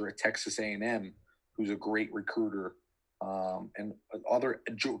Fisher at Texas A&M, who's a great recruiter, and other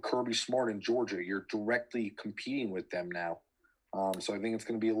Kirby Smart in Georgia. You're directly competing with them now. So I think it's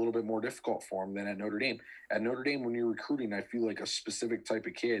going to be a little bit more difficult for him than at Notre Dame. At Notre Dame, when you're recruiting, I feel like a specific type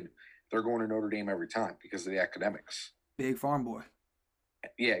of kid, they're going to Notre Dame every time because of the academics. Big farm boy.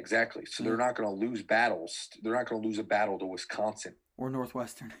 Yeah, exactly. So they're not going to lose battles. They're not going to lose a battle to Wisconsin. Or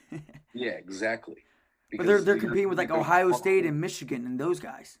Northwestern. Yeah, exactly. But they're competing with like Ohio State and Michigan and those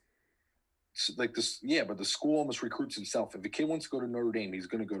guys. Like this, yeah, but the school almost recruits himself. If a kid wants to go to Notre Dame, he's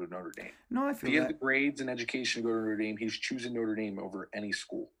going to go to Notre Dame. No, I feel if he has the grades and education to go to Notre Dame, he's choosing Notre Dame over any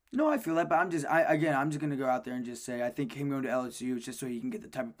school. No, I feel that, but I'm just going to go out there and just say I think him going to LSU is just so he can get the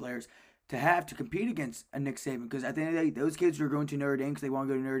type of players to have to compete against a Nick Saban. Because at the end of the day, those kids who are going to Notre Dame because they want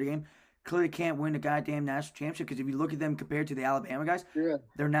to go to Notre Dame, clearly can't win a goddamn national championship because if you look at them compared to the Alabama guys,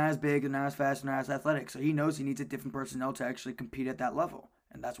 they're not as big, they're not as fast, they're not as athletic. So he knows he needs a different personnel to actually compete at that level,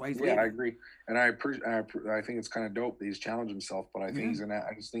 and that's why he's leaving. I agree, and I think it's kind of dope that he's challenged himself, but I think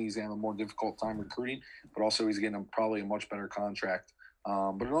I just think he's gonna have a more difficult time recruiting, but also he's getting probably a much better contract.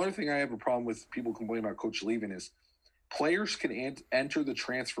 But another thing I have a problem with people complaining about Coach leaving is players can enter the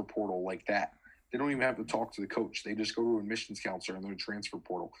transfer portal like that. They don't even have to talk to the coach. They just go to an admissions counselor and they're in the transfer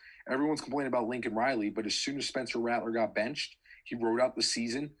portal. Everyone's complaining about Lincoln Riley, but as soon as Spencer Rattler got benched, he wrote out the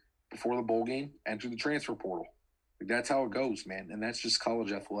season before the bowl game, entered the transfer portal. Like, that's how it goes, man. And that's just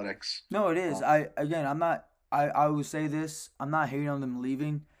college athletics. No, it is. I will say this. I'm not hating on them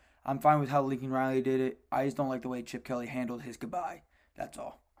leaving. I'm fine with how Lincoln Riley did it. I just don't like the way Chip Kelly handled his goodbye. That's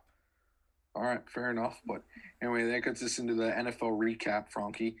all. All right, fair enough. But anyway, that gets us into the NFL recap,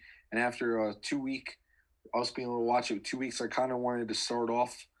 Frankie. And after a 2-week, us being able to watch it 2 weeks, I kind of wanted to start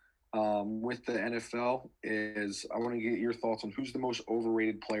off with the NFL. I want to get your thoughts on who's the most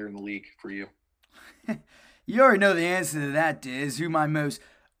overrated player in the league for you. You already know the answer to that, Dizz. Who my most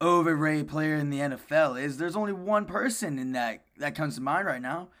overrated player in the NFL is. There's only one person in that comes to mind right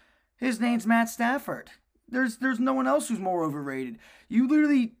now. His name's Matt Stafford. There's no one else who's more overrated. You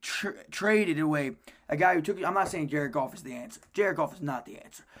literally traded away a guy who took. I'm not saying Jared Goff is the answer. Jared Goff is not the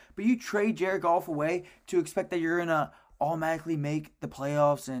answer. But you trade Jared Goff away to expect that you're gonna automatically make the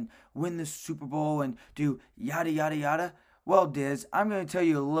playoffs and win the Super Bowl and do yada yada yada. Well, Dizz, I'm gonna tell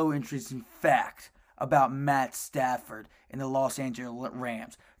you a low interesting fact about Matt Stafford and the Los Angeles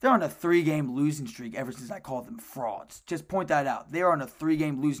Rams. They're on a 3-game losing streak ever since I called them frauds. Just point that out. They're on a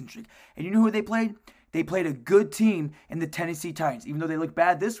 3-game losing streak. And you know who they played? They played a good team in the Tennessee Titans. Even though they looked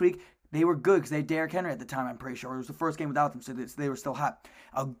bad this week, they were good because they had Derrick Henry at the time, I'm pretty sure. It was the first game without them, so they were still hot.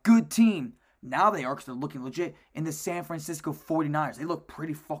 A good team. Now they are because they're looking legit in the San Francisco 49ers. They look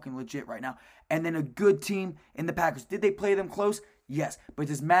pretty fucking legit right now. And then a good team in the Packers. Did they play them close? Yes. But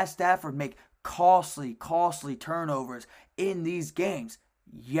does Matt Stafford make costly turnovers in these games?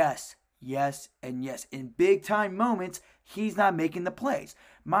 Yes, and yes. In big-time moments, he's not making the plays.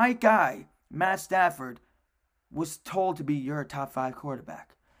 My guy, Matt Stafford, was told to be, you're a top 5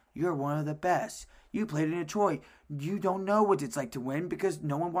 quarterback. You're one of the best. You played in Detroit. You don't know what it's like to win because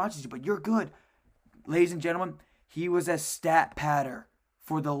no one watches you, but you're good. Ladies and gentlemen, he was a stat patter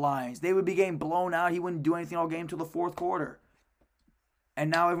for the Lions. They would be getting blown out. He wouldn't do anything all game until the fourth quarter. And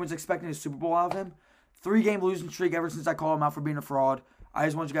now everyone's expecting a Super Bowl out of him. 3-game losing streak ever since I called him out for being a fraud. I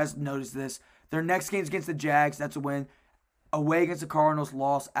just want you guys to notice this. Their next game's against the Jags. That's a win. Away against the Cardinals,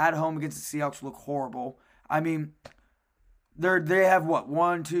 loss. At home against the Seahawks, look horrible. I mean, they have what?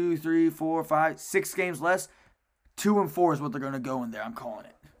 1, 2, 3, 4, 5, 6 games less. 2-4 is what they're going to go in there. I'm calling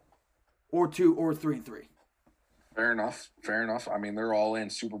it. Or 2 or 3-3. Fair enough. I mean, they're all in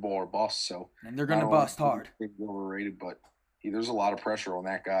Super Bowl or bust. So and they're going to bust hard. Overrated, but there's a lot of pressure on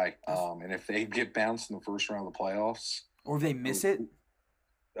that guy. And if they get bounced in the first round of the playoffs, or if they miss it,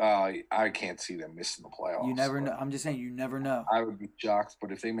 I can't see them missing the playoffs. You never know. I'm just saying, you never know. I would be shocked,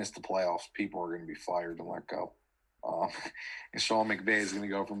 but if they miss the playoffs, people are going to be fired and let go. And Sean McVay is going to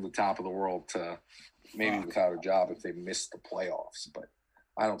go from the top of the world to maybe without a job if they miss the playoffs. But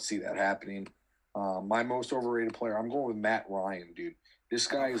I don't see that happening. My most overrated player, I'm going with Matt Ryan, dude. This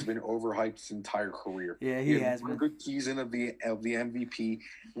guy has been overhyped his entire career. Yeah, he has been. A good season of the MVP.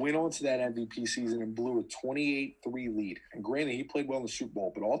 Went on to that MVP season and blew a 28-3 lead. And granted, he played well in the Super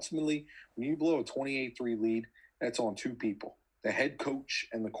Bowl, but ultimately, when you blow a 28-3 lead, that's on 2 people, the head coach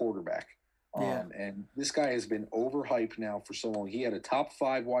and the quarterback. And this guy has been overhyped now for so long. He had a top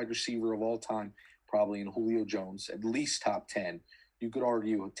 5 wide receiver of all time, probably in Julio Jones, at least top 10. You could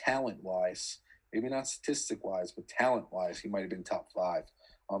argue talent-wise, maybe not statistic-wise, but talent-wise, he might have been top 5.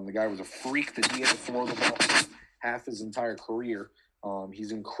 The guy was a freak that he had to throw the ball half his entire career.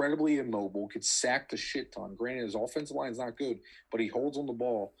 He's incredibly immobile, gets sacked a shit ton. Granted, his offensive line's not good, but he holds on the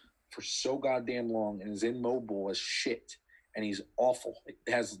ball for so goddamn long and is immobile as shit. And he's awful. It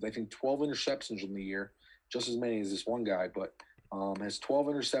has, I think, 12 interceptions on the year, just as many as this one guy, but has 12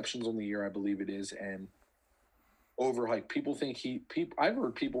 interceptions on the year, I believe it is, and overhyped. People think I've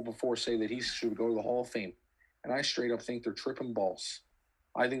heard people before say that he should go to the Hall of Fame, and I straight up think they're tripping balls.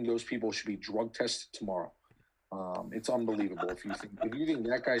 I think those people should be drug tested tomorrow. It's unbelievable. If you think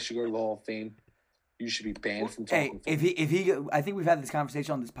that guy should go to the Hall of Fame, you should be banned from talking. Hey, if he, I think we've had this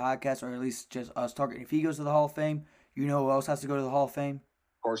conversation on this podcast, or at least just us talking. If he goes to the Hall of Fame, you know who else has to go to the Hall of Fame?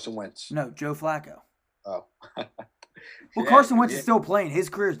 Carson Wentz. No, Joe Flacco. Oh. Well, Carson Wentz is still playing. His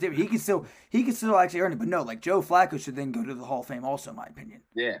career is different. He can still actually earn it. But no, like Joe Flacco should then go to the Hall of Fame also, in my opinion.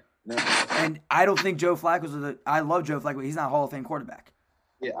 Yeah. No. And I don't think Joe Flacco's I love Joe Flacco, but he's not a Hall of Fame quarterback.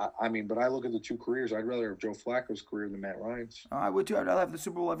 Yeah, I mean, but I look at the two careers. I'd rather have Joe Flacco's career than Matt Ryan's. I would too. I'd rather have the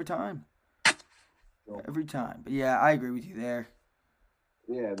Super Bowl every time. So, Every time. But yeah, I agree with you there.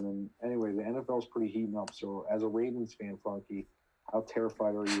 yeah, and then anyway, the NFL's pretty heating up. So as a Ravens fan, Funky, how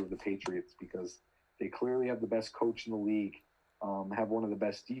terrified are you of the Patriots? Because they clearly have the best coach in the league, have one of the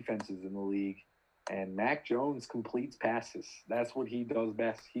best defenses in the league, and Mac Jones completes passes. That's what he does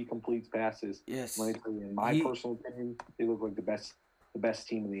best. He completes passes. Yes. In my personal opinion, they look like the best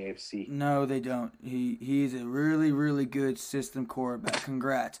team in the AFC. No, they don't. He's a really, really good system quarterback.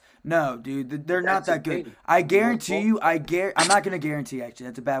 Congrats. No, dude, they're not that good. I guarantee you. I'm not going to guarantee, actually.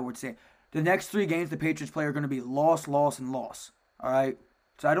 That's a bad word to say. The next 3 games the Patriots play are going to be loss, loss, and loss. All right?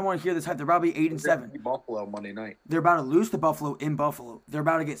 So I don't want to hear this hype. They're probably 8-7. Buffalo Monday night. They're about to lose to Buffalo in Buffalo. They're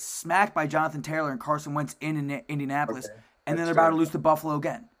about to get smacked by Jonathan Taylor and Carson Wentz in Indianapolis. Okay. And then they're about to lose to Buffalo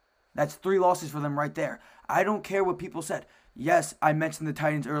again. That's 3 losses for them right there. I don't care what people said. Yes, I mentioned the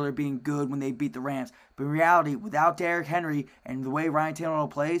Titans earlier being good when they beat the Rams. But in reality, without Derrick Henry and the way Ryan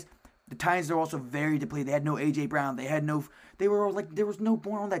Tannehill plays, the Titans are also very depleted. They had no A.J. Brown. There was no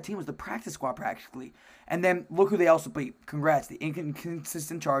born on that team. It was the practice squad practically. And then look who they also beat. Congrats. The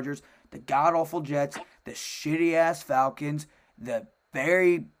inconsistent Chargers, the god-awful Jets, the shitty-ass Falcons, the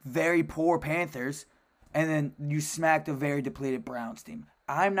very, very poor Panthers, and then you smacked a very depleted Browns team.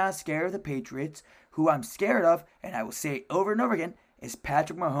 I'm not scared of the Patriots. Who I'm scared of, and I will say it over and over again, is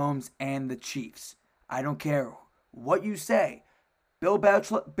Patrick Mahomes and the Chiefs. I don't care what you say. Bill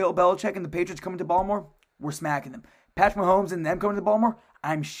Belichick and the Patriots coming to Baltimore, we're smacking them. Patrick Mahomes and them coming to Baltimore,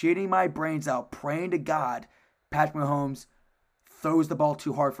 I'm shitting my brains out, praying to God Patrick Mahomes throws the ball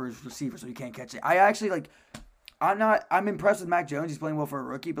too hard for his receiver so he can't catch it. I'm impressed with Mac Jones. He's playing well for a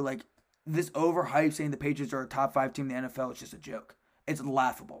rookie, but this overhype saying the Patriots are a top 5 team in the NFL is just a joke. It's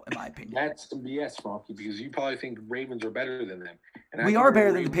laughable, in my opinion. That's some BS, Frankie, because you probably think Ravens are better than them. And we are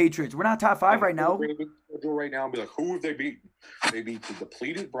better than the Patriots. We're not top 5 right now. Ravens right now and be like, who have they beaten? They beat the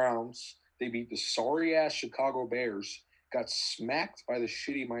depleted Browns. They beat the sorry-ass Chicago Bears. Got smacked by the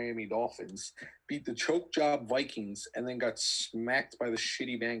shitty Miami Dolphins. Beat the choke job Vikings, and then got smacked by the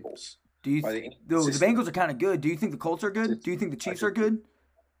shitty Bengals. The Bengals are kind of good. Do you think the Colts are good? Do you think the Chiefs are good?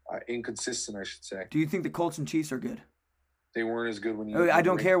 Inconsistent, I should say. Do you think the Colts and Chiefs are good? They weren't as good when you. I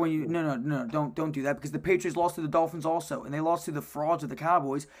don't care when you. No. Don't do that because the Patriots lost to the Dolphins also, and they lost to the frauds of the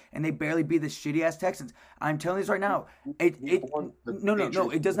Cowboys, and they barely beat the shitty ass Texans. I'm telling you this right now. No.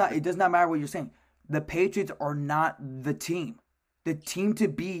 It does not. It does not matter what you're saying. The Patriots are not the team. The team to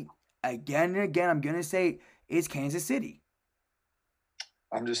beat again and again. I'm gonna say is Kansas City.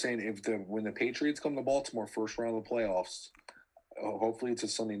 I'm just saying when the Patriots come to Baltimore first round of the playoffs, hopefully it's a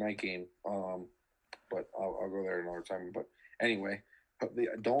Sunday night game. But I'll go there another time. But anyway,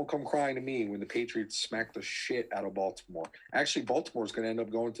 don't come crying to me when the Patriots smack the shit out of Baltimore. Actually, Baltimore's going to end up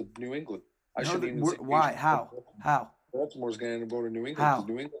going to New England. Why? How? Baltimore's going to end up going to New England. Because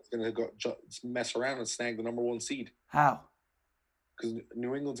New England's going to go mess around and snag the number 1 seed. How? Because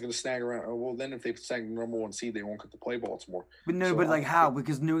New England's going to snag around. Well, then if they snag the number 1 seed, they won't get to play Baltimore. But how?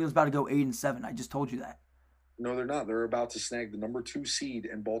 Because New England's about to go 8-7. I just told you that. No, they're not. They're about to snag the number 2 seed,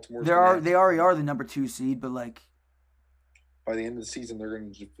 and Baltimore. They already are the number 2 seed, but by the end of the season, they're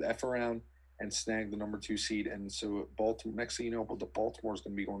going to just F around and snag the number 2 seed, and so Baltimore. Next thing you know, Baltimore's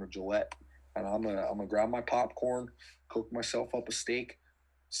going to be going to Gillette, and I'm gonna grab my popcorn, cook myself up a steak,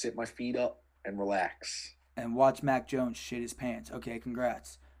 sit my feet up, and relax. And watch Mac Jones shit his pants. Okay,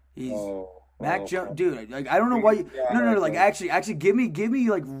 congrats. Mac Jones, dude. I don't know why you. No. Actually, give me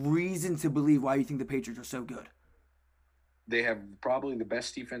reason to believe why you think the Patriots are so good. They have probably the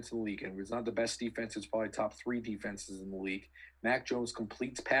best defense in the league, and if it's not the best defense, it's probably top 3 defenses in the league. Mac Jones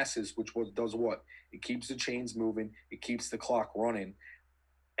completes passes, which does what? It keeps the chains moving. It keeps the clock running,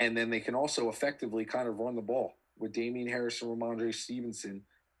 and then they can also effectively kind of run the ball with Damian Harris and Ramondre Stevenson.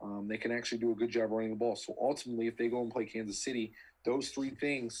 They can actually do a good job running the ball. So ultimately, if they go and play Kansas City, those 3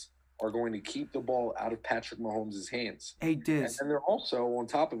 things are going to keep the ball out of Patrick Mahomes' hands. Hey, Dizz. And they're also, on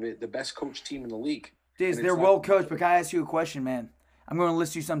top of it, the best coached team in the league. Dizz, they're well coached, but can I ask you a question, man? I'm going to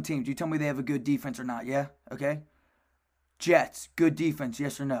list you some teams. You tell me they have a good defense or not, yeah? Okay? Jets, good defense,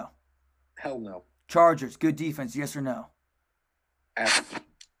 yes or no? Hell no. Chargers, good defense, yes or no? Average.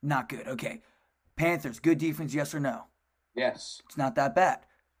 Not good, okay. Panthers, good defense, yes or no? Yes. It's not that bad.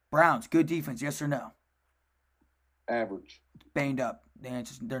 Browns, good defense, yes or no? Average. Banged up.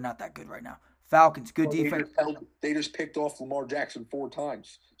 They're not that good right now. Falcons, good defense. They just picked off Lamar Jackson 4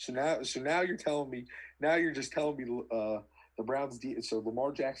 times. So now you're telling me. Now you're just telling me The Browns. So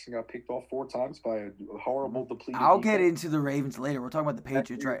Lamar Jackson got picked off 4 times by a horrible depleted. I'll defense. get into the Ravens later. We're talking about the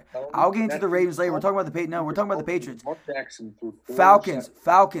Patriots, right? I'll get into the Ravens later. We're talking about the Patriots. No, we're talking about the Patriots. Lamar Jackson threw 4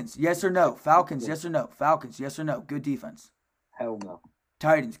 Falcons. Yes or no? Falcons. Yes or no? Falcons. Yes or no? Good defense. Hell no.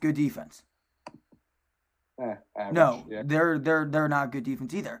 Titans. Good defense. Average, No, yeah. they're not good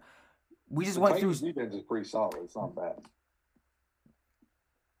defense either. We just went through. Defense is pretty solid. It's not bad.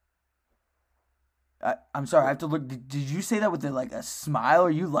 I'm sorry, I have to look. Did you say that with a smile?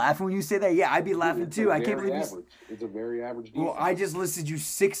 Are you laughing when you say that? Yeah, I'd be laughing too. I can't believe it's a very average defense. Well, I just listed you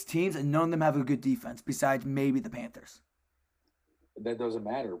 6 teams, and none of them have a good defense besides maybe the Panthers. That doesn't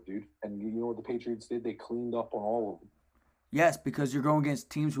matter, dude. And you know what the Patriots did? They cleaned up on all of them. Yes, because you're going against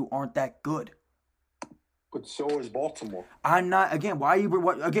teams who aren't that good. But so is Baltimore. I'm not. Again, why are you?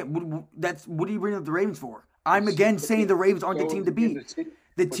 What are you bringing up the Ravens for? I'm again saying the Ravens aren't the team to beat.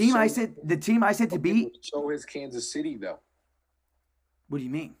 The team I said to beat. So is Kansas City, though. What do you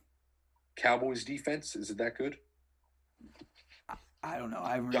mean? Cowboys defense, is it that good? I don't know.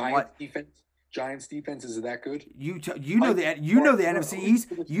 I remember Giants defense, is it that good? You know the NFC East.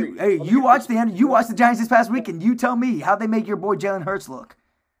 You watched the Giants this past week, and you tell me how they make your boy Jalen Hurts look.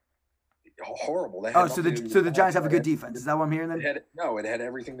 Horrible. So the Giants have a good defense. Is that what I'm hearing then? It had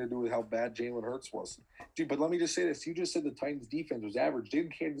everything to do with how bad Jalen Hurts was. Dude, but let me just say this. You just said the Titans defense was average.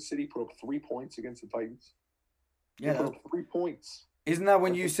 Didn't Kansas City put up 3 points against the Titans? Yeah. They put up 3 points. Isn't that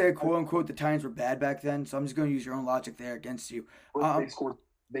when you said, quote unquote, the Titans were bad back then? So I'm just going to use your own logic there against you.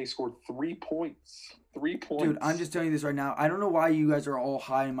 They scored 3 points. 3 points. Dude, I'm just telling you this right now. I don't know why you guys are all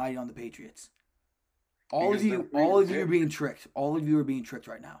high and mighty on the Patriots. All of you are being tricked. All of you are being tricked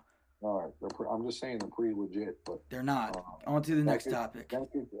right now. All right, I'm just saying they're pretty legit, but they're not. On to the next topic.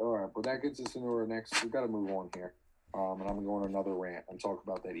 All right, but that gets us into our next. We've got to move on here, and I'm going to another rant and talk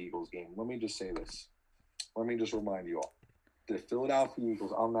about that Eagles game. Let me just say this. Let me just remind you all: the Philadelphia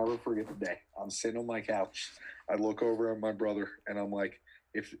Eagles. I'll never forget the day. I'm sitting on my couch. I look over at my brother, and I'm like,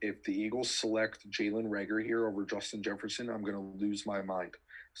 if the Eagles select Jalen Reagor here over Justin Jefferson, I'm going to lose my mind.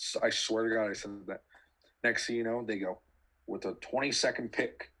 So I swear to God, I said that. Next thing you know, they go with a 22nd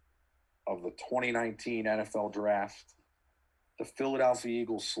pick of the 2019 NFL Draft, the Philadelphia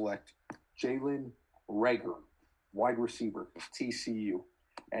Eagles select Jalen Reagor, wide receiver, TCU.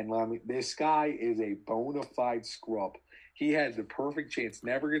 And this guy is a bona fide scrub. He had the perfect chance,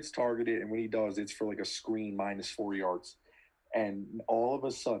 never gets targeted, and when he does, it's for a screen -4 yards. And all of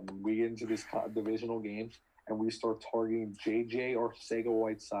a sudden, we get into this divisional game, and we start targeting J.J.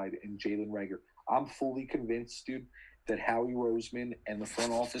 Arcega-Whiteside and Jalen Reagor. I'm fully convinced, dude, that Howie Roseman and the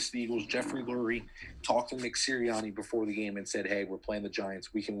front office of the Eagles, Jeffrey Lurie, talked to Nick Sirianni before the game and said, hey, we're playing the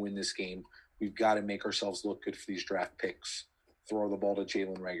Giants. We can win this game. We've got to make ourselves look good for these draft picks. Throw the ball to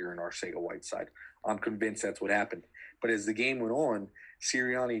Jalen Reagor and Arcega-Whiteside. I'm convinced that's what happened. But as the game went on,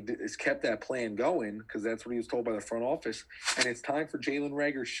 Sirianni has kept that plan going because that's what he was told by the front office. And it's time for Jalen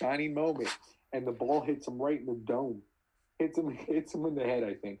Reagor's shining moment. And the ball hits him right in the dome. Hits him in the head,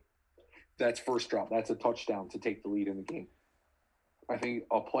 I think. That's first drop. That's a touchdown to take the lead in the game. I think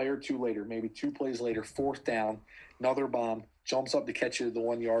a play or two later, maybe 2 plays later, 4th down, another bomb, jumps up to catch it at the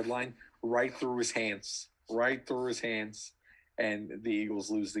 1-yard line, right through his hands, and the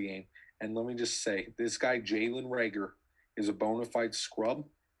Eagles lose the game. And let me just say, this guy, Jalen Reagor, is a bona fide scrub.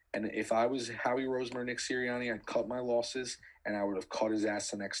 And if I was Howie Roseman or Nick Sirianni, I'd cut my losses, and I would have cut his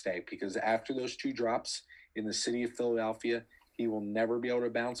ass the next day. Because after those 2 drops in the city of Philadelphia, he will never be able to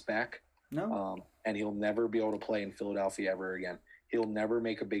bounce back. No. And he'll never be able to play in Philadelphia ever again. He'll never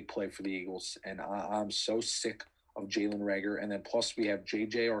make a big play for the Eagles. And I'm so sick of Jalen Reagor. And then plus we have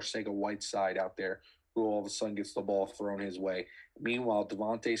J.J. Arcega-Whiteside out there who all of a sudden gets the ball thrown his way. Meanwhile,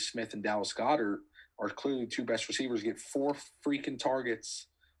 Devontae Smith and Dallas Goedert are clearly 2 best receivers, get 4 freaking targets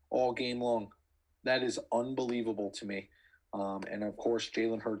all game long. That is unbelievable to me. And, of course,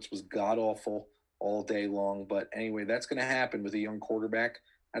 Jalen Hurts was god-awful all day long. But anyway, that's going to happen with a young quarterback.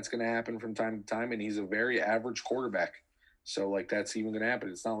 That's going to happen from time to time, and he's a very average quarterback. So, that's even going to happen.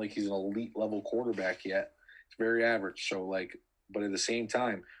 It's not like he's an elite-level quarterback yet. It's very average. So, but at the same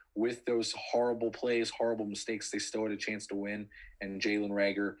time, with those horrible plays, horrible mistakes, they still had a chance to win. And Jalen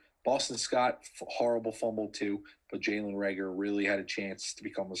Reagor, Boston Scott, horrible fumble too, but Jalen Reagor really had a chance to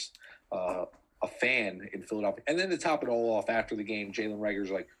become a fan in Philadelphia. And then to top it all off, after the game, Jalen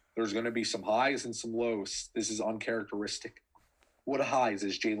Reagor's like, there's going to be some highs and some lows. This is uncharacteristic. What highs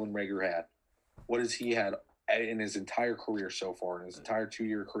has Jalen Reagor had? What has he had in his entire career so far, in his entire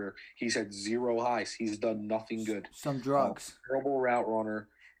 2-year career? He's had 0 highs. He's done nothing good. Some drugs. Terrible route runner,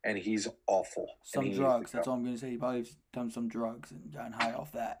 and he's awful. Some drugs. That's all I'm going to say. He probably done some drugs and gotten high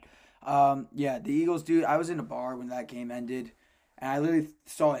off that. Yeah, the Eagles, dude. I was in a bar when that game ended, and I literally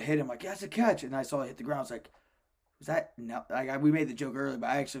saw it hit him. Like, yeah, it's a catch, and I saw it hit the ground. I was like, was that no? Like, we made the joke earlier, but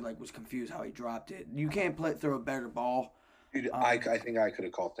I actually like was confused how he dropped it. You can't throw a better ball. Dude, I think I could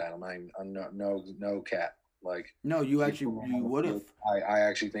have caught that. I'm no cat. Like, No, you would have. I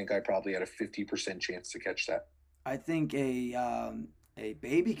actually think I probably had a 50% chance to catch that. I think a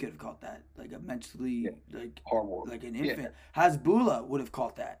baby could have caught that, like a mentally horrible, like an infant. Hasbullah would have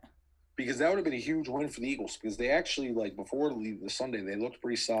caught that. Because that would have been a huge win for the Eagles. Because they actually, like, before the Sunday, they looked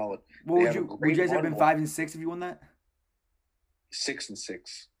pretty solid. What would you guys have been 5-6 if you won that?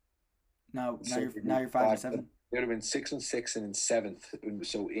 6-6. Now you're 5-7. They would have been 6-6 and in 7th,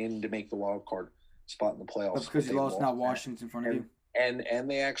 so in to make the wild card spot in the playoffs. But because you lost, not Washington's in front of you.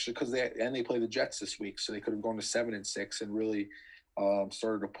 And they actually they play the Jets this week, so they could have gone to 7-6 and really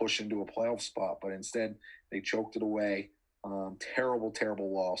started to push into a playoff spot. But instead, they choked it away. Terrible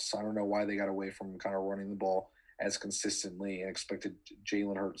loss. I don't know why they got away from kind of running the ball as consistently and expected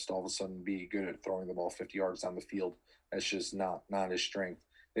Jalen Hurts to all of a sudden be good at throwing the ball 50 yards down the field. That's just not his strength.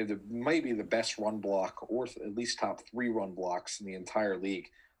 They have maybe the best run block, or at least top 3 run blocks in the entire league.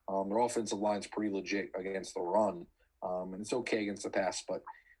 Their offensive line's pretty legit against the run, and it's okay against the pass, but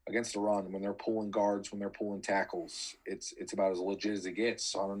against the run, when they're pulling guards, when they're pulling tackles, it's about as legit as it gets.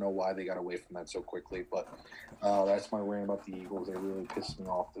 So I don't know why they got away from that so quickly, but that's my rant about the Eagles. They really pissed me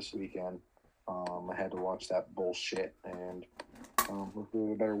off this weekend. I had to watch that bullshit and look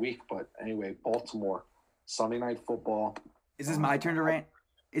for a better week. But anyway, Baltimore, Sunday Night Football. Is this my turn to rant?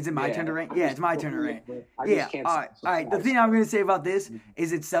 Is it my turn to rant? Yeah, it's my turn to rant. Yeah, all right. The thing I'm going to say about this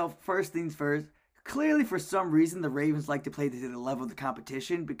is itself. First things first. Clearly, for some reason, the Ravens like to play to the level of the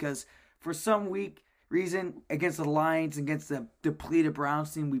competition because for some weak reason, against the Lions, against the depleted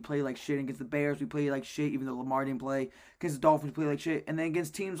Browns team, we play like shit. Against the Bears, we play like shit, even though Lamar didn't play. Against the Dolphins, we play like shit. And then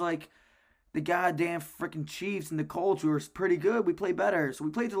against teams like the goddamn freaking Chiefs and the Colts, who are pretty good, we play better. So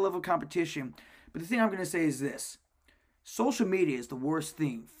we play to the level of competition. But the thing I'm going to say is this. Social media is the worst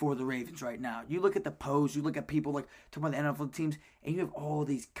thing for the Ravens right now. You look at the posts, you look at people like talking about the NFL teams, and you have all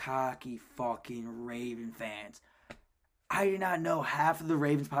these cocky fucking Raven fans. I did not know half of the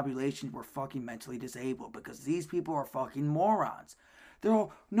Ravens population were fucking mentally disabled because these people are fucking morons. They're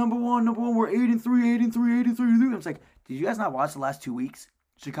all, number one, we're 8-3. It's like, did you guys not watch the last 2 weeks?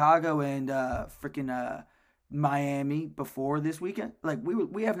 Chicago and freaking Miami before this weekend? Like,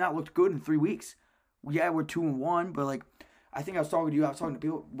 we have not looked good in 3 weeks. Yeah, we're 2-1, but like, I think I was talking to you. I was talking to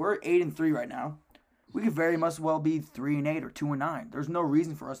people. We're 8-3 right now. We could very much well be 3-8 or 2-9. There's no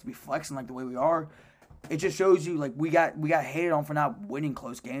reason for us to be flexing like the way we are. It just shows you like we got hated on for not winning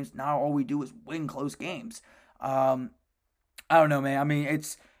close games. Now all we do is win close games. I don't know, man. I mean,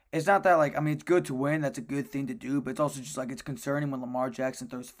 it's not that like, I mean, it's good to win. That's a good thing to do, but it's also just like it's concerning when Lamar Jackson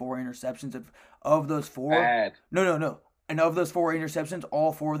throws 4 interceptions. Of those 4, bad. No. And of those 4 interceptions,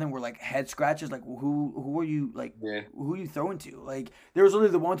 all 4 of them were like head scratches. Like, who are you like? Yeah. Who are you throwing to? Like, there was only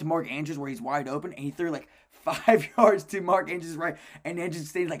the one to Mark Andrews where he's wide open, and he threw like 5 yards to Mark Andrews right, and Andrews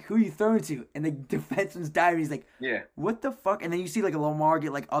stayed like, "Who are you throwing to?" And the defenseman's diving. He's like, "Yeah, what the fuck?" And then you see like a Lamar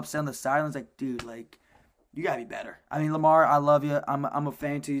get like upset on the sidelines. Like, dude, like, you gotta be better. I mean, Lamar, I love you. I'm a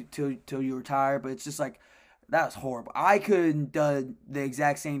fan till you retire, but it's just like that was horrible. I couldn't do the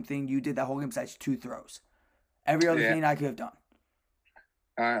exact same thing you did that whole game besides 2 throws. Every other thing I could have done.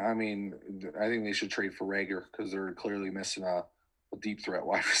 I mean, I think they should trade for Rager because they're clearly missing a deep threat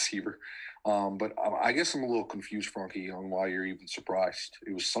wide receiver. But I guess I'm a little confused, Frankie, on why you're even surprised.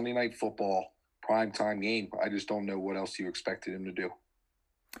 It was Sunday Night Football, primetime game. I just don't know what else you expected him to do.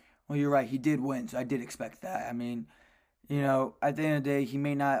 Well, you're right. He did win, so I did expect that. I mean, you know, at the end of the day, he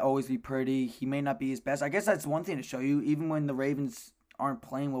may not always be pretty. He may not be his best. I guess that's one thing to show you. Even when the Ravens aren't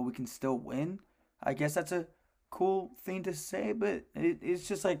playing well, we can still win. I guess that's a cool thing to say, but it's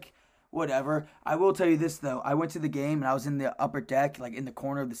just like whatever. I will tell you this though, I went to the game and I was in the upper deck, like in the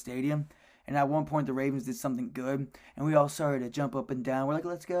corner of the stadium, and at one point the Ravens did something good and we all started to jump up and down. We're like,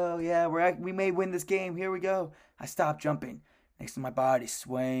 let's go, yeah, we may win this game, here we go. I stopped jumping. Next to my body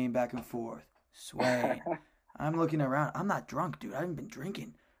swaying back and forth, swaying. I'm looking around. I'm not drunk, dude. I haven't been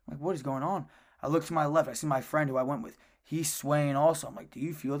drinking. I'm like, what is going on? I look to my left. I see my friend who I went with. He's swaying also. I'm like, do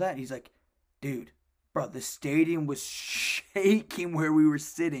you feel that? He's like, dude, bro, the stadium was shaking where we were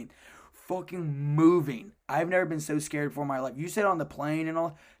sitting. Fucking moving. I've never been so scared before in my life. You said on the plane and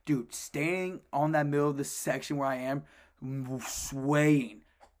all. Dude, standing on that middle of the section where I am, swaying.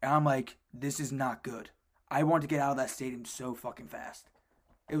 And I'm like, this is not good. I want to get out of that stadium so fucking fast.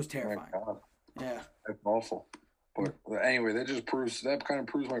 It was terrifying. Yeah. That's awful. But anyway, that kind of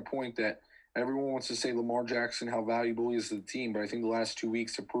proves my point that everyone wants to say Lamar Jackson, how valuable he is to the team, but I think the last 2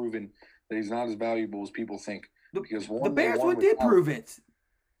 weeks have proven that he's not as valuable as people think. Because the Bears did prove it.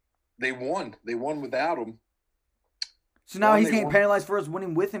 They won. They won without him. So now he's getting penalized for us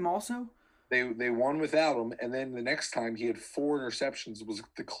winning with him also? They won without him, and then the next time he had 4 interceptions, was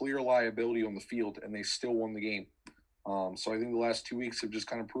the clear liability on the field, and they still won the game. So I think the last 2 weeks have just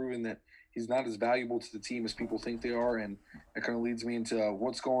kind of proven that he's not as valuable to the team as people think they are, and that kind of leads me into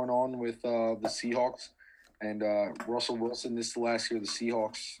what's going on with the Seahawks and Russell Wilson. This is the last year of the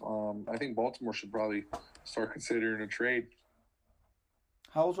Seahawks. I think Baltimore should probably start considering a trade.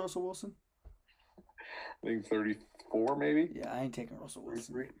 How old's Russell Wilson? I think 34, maybe. Yeah, I ain't taking Russell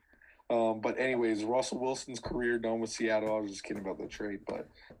Wilson. 33. But anyways, Russell Wilson's career done with Seattle. I was just kidding about the trade, but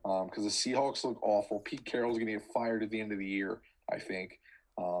because the Seahawks look awful. Pete Carroll's going to get fired at the end of the year, I think.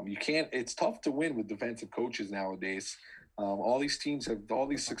 You can't. It's tough to win with defensive coaches nowadays. All these teams have all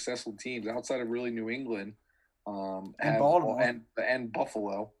these successful teams outside of really New England, and Baltimore and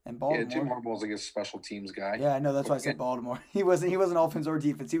Buffalo. And Baltimore. Yeah, Jim Harbaugh's like a special teams guy. Yeah, I know. That's why I said Baltimore. He wasn't offense or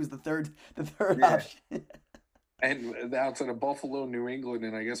defense. He was the third yeah. option. And outside of Buffalo, New England,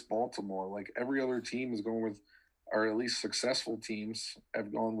 and I guess Baltimore, like every other team is going with, or at least successful teams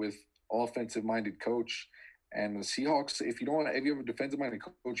have gone with offensive-minded coach. And the Seahawks, if you have a defensive-minded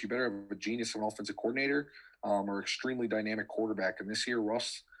coach, you better have a genius of an offensive coordinator or extremely dynamic quarterback. And this year,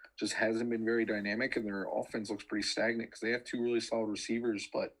 Russ just hasn't been very dynamic, and their offense looks pretty stagnant because they have 2 really solid receivers,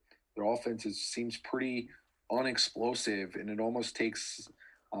 but their offense seems pretty unexplosive, and it almost takes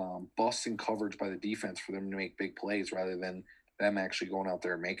busting coverage by the defense for them to make big plays rather than them actually going out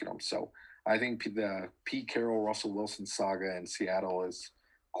there and making them. So I think the Pete Carroll, Russell Wilson saga in Seattle is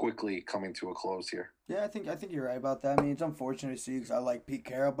quickly coming to a close here. Yeah, I think you're right about that. I mean, it's unfortunate to see because I like Pete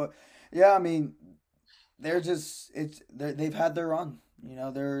Carroll, but yeah, I mean, they've had their run. You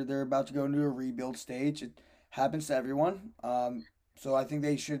know, they're about to go into a rebuild stage. It happens to everyone. So I think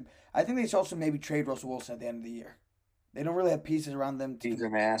they should also maybe trade Russell Wilson at the end of the year. They don't really have pieces around them. He's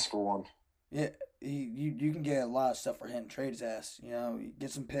an ass for one. Yeah, you can get a lot of stuff for him. Trade his ass. You know, get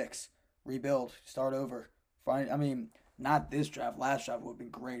some picks, rebuild, start over. Not this draft. Last draft would have been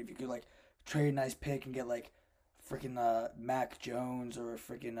great if you could like trade a nice pick and get like freaking Mac Jones or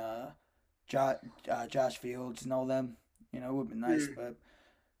freaking Josh Fields and all them. You know, it would have been nice. But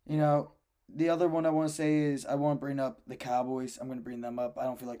you know, the other one I want to say is I want to bring up the Cowboys. I'm going to bring them up. I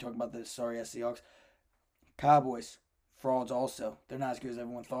don't feel like talking about this. Sorry, Seahawks. Cowboys. Frauds also. They're not as good as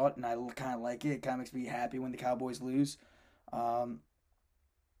everyone thought, and I kind of like it. It kind of makes me happy when the Cowboys lose. Yeah,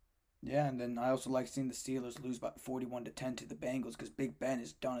 and then I also like seeing the Steelers lose by 41-10 to the Bengals because Big Ben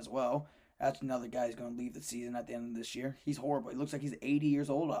is done as well. That's another guy who's going to leave the season at the end of this year. He's horrible. He looks like he's 80 years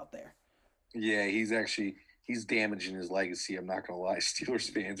old out there. Yeah, he's damaging his legacy. I'm not going to lie. Steelers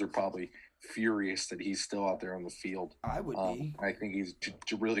fans are probably furious that he's still out there on the field. I would be. I think he's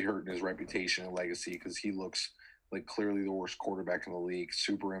really hurting his reputation and legacy because he looks like clearly the worst quarterback in the league.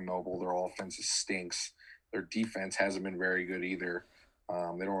 Super immobile. Their offense stinks. Their defense hasn't been very good either.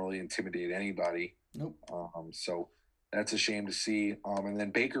 They don't really intimidate anybody. Nope. So that's a shame to see. And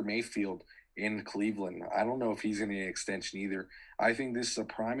then Baker Mayfield in Cleveland. I don't know if he's going to get an extension either. I think this is a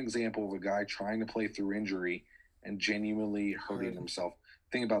prime example of a guy trying to play through injury and genuinely hurting himself.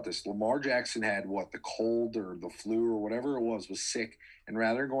 Think about this. Lamar Jackson had the cold or the flu or whatever it was sick. And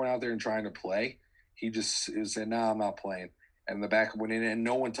rather than going out there and trying to play, he just said, "No, I'm not playing." And the backup went in and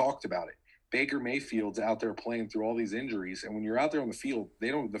no one talked about it. Baker Mayfield's out there playing through all these injuries. And when you're out there on the field,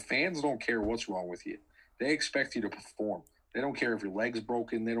 the fans don't care what's wrong with you. They expect you to perform. They don't care if your leg's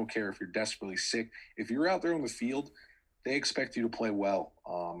broken. They don't care if you're desperately sick. If you're out there on the field, they expect you to play well.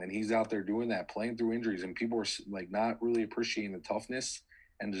 And he's out there doing that, playing through injuries. And people are like not really appreciating the toughness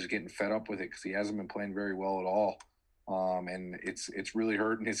and just getting fed up with it because he hasn't been playing very well at all. And it's really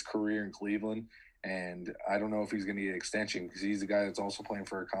hurting his career in Cleveland. And I don't know if he's going to get an extension because he's a guy that's also playing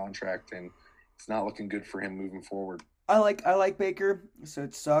for a contract, and it's not looking good for him moving forward. I like Baker, so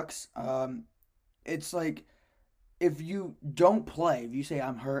it sucks. It's like if you don't play, if you say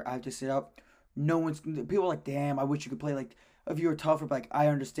I'm hurt, I have to sit up. People are like, damn, I wish you could play. Like if you were tougher, like I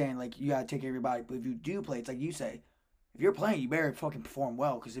understand, like you gotta take care of your body. But if you do play, it's like you say, if you're playing, you better fucking perform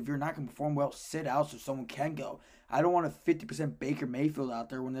well. Because if you're not gonna perform well, sit out so someone can go. I don't want a 50% Baker Mayfield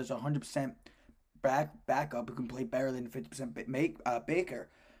out there when there's 100% backup who can play better than 50% Baker.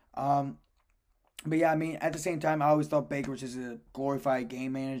 But yeah, I mean, at the same time, I always thought Baker was just a glorified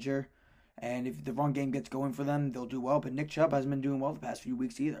game manager, and if the run game gets going for them, they'll do well. But Nick Chubb hasn't been doing well the past few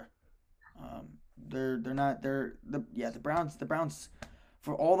weeks either. The Browns,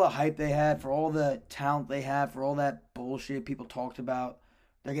 for all the hype they had, for all the talent they had, for all that bullshit people talked about,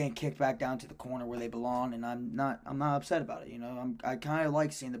 they're getting kicked back down to the corner where they belong, and I'm not upset about it. You know, I kind of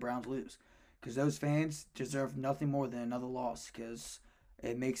like seeing the Browns lose because those fans deserve nothing more than another loss because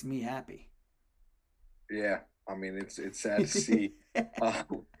it makes me happy. Yeah, I mean it's sad to see. Uh,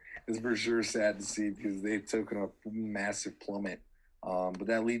 it's for sure sad to see because they've taken a massive plummet. But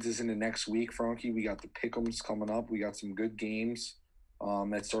that leads us into next week, Frankie. We got the Pickems coming up. We got some good games.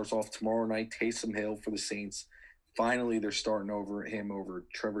 That starts off tomorrow night. Taysom Hill for the Saints. Finally, they're starting over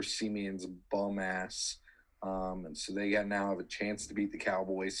Trevor Simeon's bum ass. And so they now have a chance to beat the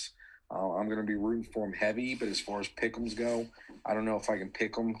Cowboys. I'm going to be rooting for them heavy, but as far as Pickems go, I don't know if I can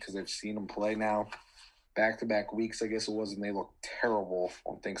pick them because I've seen them play now back-to-back weeks, I guess it was, and they looked terrible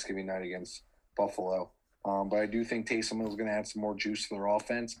on Thanksgiving night against Buffalo. But I do think Taysom Hill is going to add some more juice to their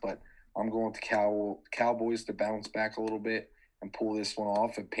offense, but I'm going with the Cowboys to bounce back a little bit and pull this one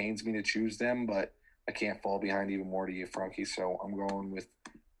off. It pains me to choose them, but I can't fall behind even more to you, Frankie, so I'm going with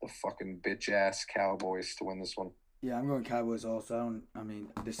the fucking bitch-ass Cowboys to win this one. Yeah, I'm going Cowboys also. I mean,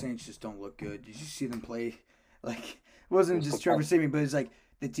 the Saints just don't look good. Did you see them play? Like, it wasn't just Trevor Simeon, but it's like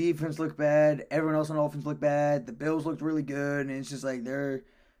the defense looked bad. Everyone else on offense looked bad. The Bills looked really good, and it's just like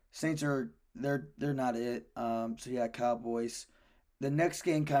Saints are they're not it. So yeah, Cowboys. The next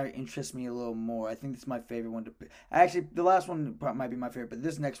game kind of interests me a little more. I think it's my favorite one to pick. Actually, the last one might be my favorite, but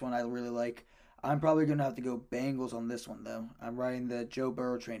this next one I really like. I'm probably going to have to go Bengals on this one, though. I'm riding the Joe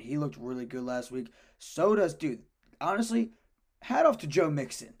Burrow train. He looked really good last week. So does, dude. Honestly, hat off to Joe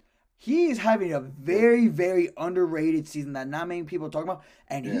Mixon. He is having a very, very underrated season that not many people are talking about,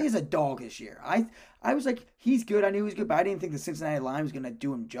 and he is a dog this year. I was like, he's good. I knew he was good, but I didn't think the Cincinnati line was going to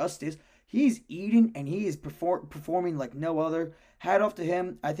do him justice. He's eating, and he is performing like no other. Hat off to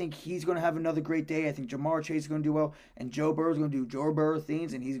him. I think he's going to have another great day. I think Jamar Chase is going to do well, and Joe Burrow is going to do Joe Burrow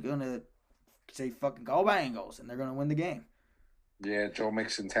things, and he's going to say fucking go Bengals, and they're going to win the game. Yeah, Joe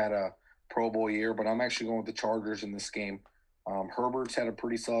Mixon's had a Pro Bowl year, but I'm actually going with the Chargers in this game. Herbert's had a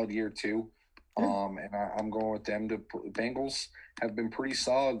pretty solid year too, and I'm going with them. The Bengals have been pretty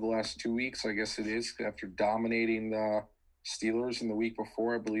solid the last 2 weeks. I guess it is after dominating the Steelers in the week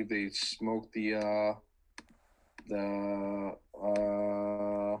before. I believe they smoked the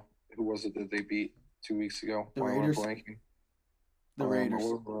who was it that they beat 2 weeks ago? The Raiders. The Raiders.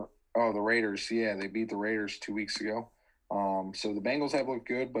 The Raiders. Yeah, they beat the Raiders 2 weeks ago. So the Bengals have looked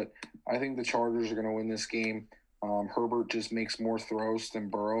good, but I think the Chargers are going to win this game. Herbert just makes more throws than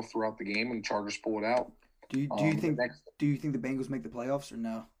Burrow throughout the game, and the Chargers pull it out. Do you think the Bengals make the playoffs or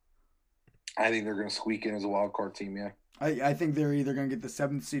no? I think they're going to squeak in as a wild card team. Yeah. I think they're either going to get the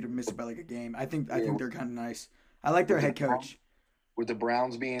 7th seed or miss it by like a game. I think they're kind of nice. I like their head coach. With the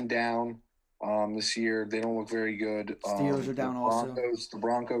Browns being down this year, they don't look very good. Steelers are down also. The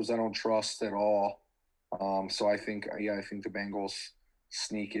Broncos I don't trust at all. So I think the Bengals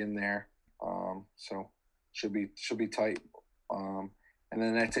sneak in there. So should be tight. And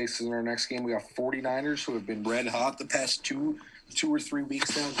then that takes us in our next game. We got 49ers who have been red hot the past two or 3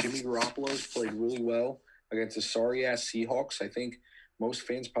 weeks now. Jimmy Garoppolo's played really well against the sorry-ass Seahawks. I think most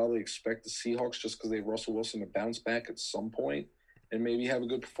fans probably expect the Seahawks just because they have Russell Wilson to bounce back at some point and maybe have a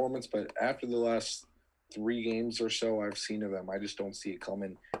good performance. But after the last 3 games or so I've seen of them, I just don't see it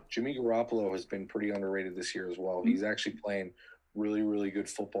coming. Jimmy Garoppolo has been pretty underrated this year as well. He's actually playing really, really good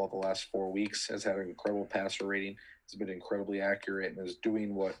football the last 4 weeks, has had an incredible passer rating, has been incredibly accurate, and is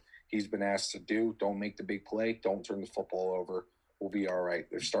doing what he's been asked to do. Don't make the big play. Don't turn the football over. We'll be all right.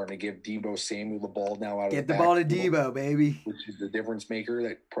 They're starting to give Deebo Samuel the ball now out of Get the ball to Deebo, baby. Which is the difference maker.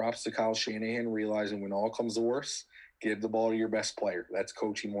 That props to Kyle Shanahan, realizing when all comes to worst, give the ball to your best player. That's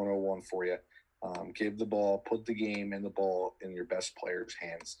coaching 101 for you. Give the ball, put the game and the ball in your best player's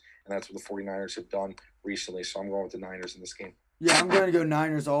hands. And that's what the 49ers have done recently. So I'm going with the Niners in this game. Yeah, I'm going to go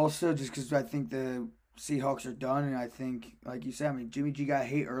Niners also just because I think the Seahawks are done. And I think, like you said, I mean, Jimmy G got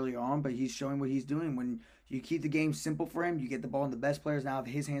hate early on, but he's showing what he's doing. When you keep the game simple for him, you get the ball in the best players now of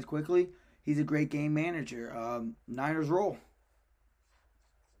his hands quickly. He's a great game manager. Niners roll.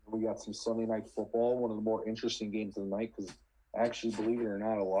 We got some Sunday night football, one of the more interesting games of the night because actually, believe it or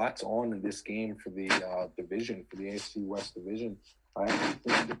not, a lot's on in this game for the division, for the AFC West division. I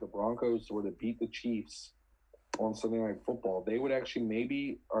actually think if the Broncos were to beat the Chiefs on Sunday Night Football, they would actually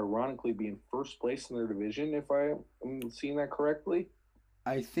maybe, ironically, be in first place in their division, if I am seeing that correctly.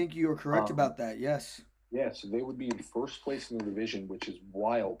 I think you are correct about that, yes. Yeah, so they would be in first place in the division, which is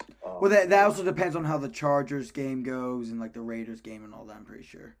wild. Well, that also depends on how the Chargers game goes and, like, the Raiders game and all that, I'm pretty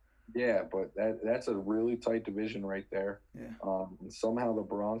sure. Yeah, but that's a really tight division right there. Yeah. And somehow the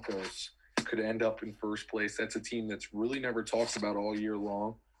Broncos could end up in first place. That's a team that's really never talked about all year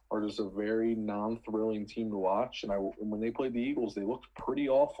long. are just a very non-thrilling team to watch. And when they played the Eagles, they looked pretty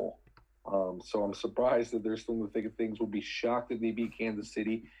awful. So I'm surprised that they're still in the thick of things. Would be shocked if they beat Kansas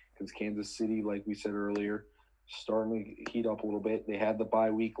City, because Kansas City, like we said earlier, starting to heat up a little bit. They had the bye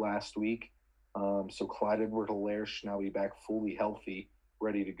week last week. So Clyde Edwards-Helaire should now be back fully healthy,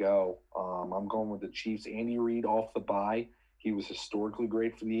 ready to go. I'm going with the Chiefs. Andy Reid off the bye. He was historically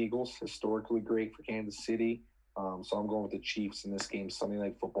great for the Eagles, historically great for Kansas City. So I'm going with the Chiefs in this game, Sunday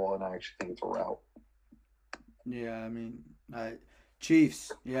Night Football, and I actually think it's a rout. Yeah, I mean,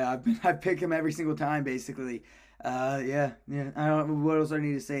 Chiefs. Yeah, I pick him every single time, basically. Yeah. I don't know what else I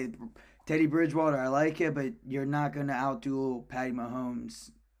need to say. Teddy Bridgewater, I like it, but you're not going to outduel Patty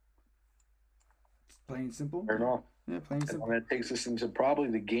Mahomes. Plain and simple. Fair enough. Yeah, plain and simple. And that takes us into probably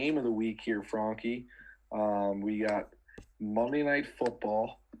the game of the week here, Frankie. We got Monday Night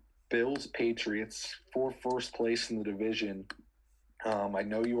Football, Bills-Patriots for first place in the division. I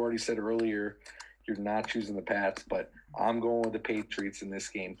know you already said earlier you're not choosing the Pats, but I'm going with the Patriots in this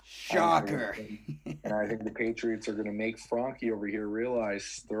game. Shocker. And I think the Patriots are going to make Frankie over here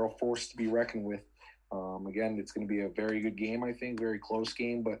realize they're a force to be reckoned with. Again, it's going to be a very good game, I think, very close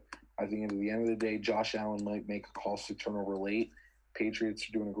game, but I think at the end of the day, Josh Allen might make a costly turnover late. Patriots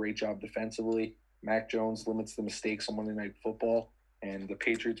are doing a great job defensively. Mac Jones limits the mistakes on Monday Night Football, and the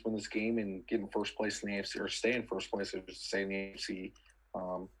Patriots win this game and get in first place in the AFC, or stay in first place, I should say, in the AFC.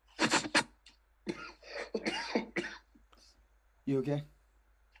 You okay?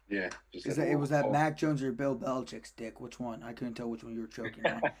 Yeah. Was that Mac Jones or Bill Belichick's dick? Which one? I couldn't tell which one you were choking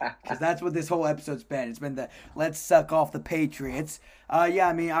on. Because that's what this whole episode's been. It's been the let's suck off the Patriots. Yeah,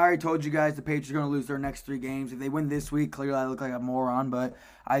 I mean, I already told you guys the Patriots are going to lose their next 3 games. If they win this week, clearly I look like a moron. But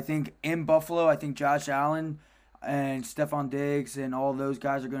I think in Buffalo, I think Josh Allen and Stephon Diggs and all those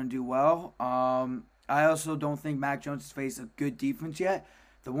guys are going to do well. I also don't think Mac Jones has faced a good defense yet.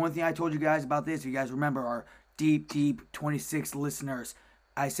 The one thing I told you guys about this, if you guys remember, our deep 26 listeners,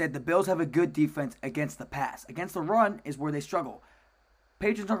 I said the Bills have a good defense against the pass. Against the run is where they struggle.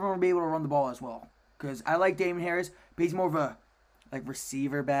 Patriots aren't going to be able to run the ball as well. Because I like Damon Harris, but he's more of a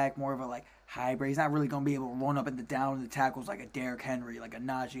receiver back, more of a hybrid. He's not really going to be able to run up and down in the tackles like a Derrick Henry, like a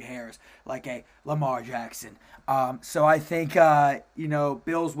Najee Harris, like a Lamar Jackson. So I think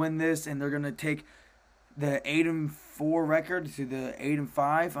Bills win this, and they're going to take the 8-4 record to the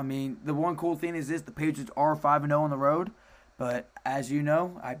 8-5. I mean, the one cool thing is this: the Patriots are 5-0 on the road. But as you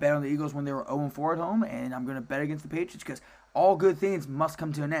know, I bet on the Eagles when they were 0-4 at home, and I'm going to bet against the Patriots because all good things must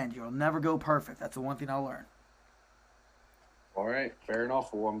come to an end. You'll never go perfect. That's the one thing I'll learn. All right, fair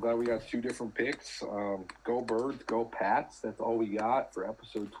enough. Well, I'm glad we got 2 different picks. Go Birds, go Pats. That's all we got for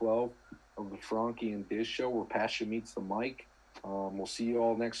episode 12 of the Frankie and Dizz Show, where passion meets the mic. We'll see you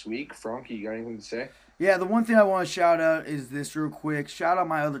all next week. Frankie, you got anything to say? Yeah, the one thing I want to shout out is this real quick. Shout out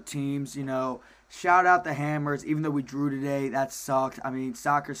my other teams, Shout out the Hammers, even though we drew today. That sucked. I mean,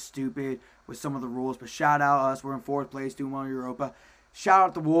 soccer's stupid with some of the rules, but shout out us. We're in 4th place, doing well in Europa. Shout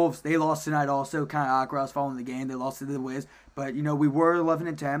out the Wolves. They lost tonight also. Kind of awkward. I was following the game. They lost to the Wiz. But, we were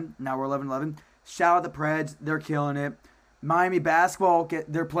 11-10. Now we're 11-11. Shout out the Preds. They're killing it. Miami basketball,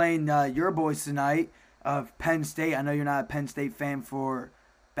 they're playing your boys tonight of Penn State. I know you're not a Penn State fan for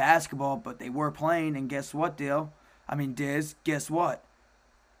basketball, but they were playing, and guess what, Dizz, guess what?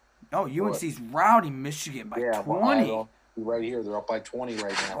 Oh, UNC's routing Michigan by 20. Right here, they're up by 20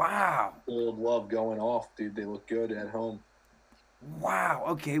 right now. Wow. Caleb Love going off, dude. They look good at home. Wow.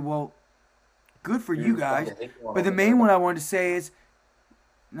 Okay, well, good for you guys. But the main one I wanted to say is,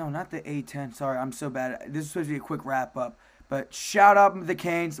 no, not the A-10. Sorry, I'm so bad. This is supposed to be a quick wrap-up. But shout out the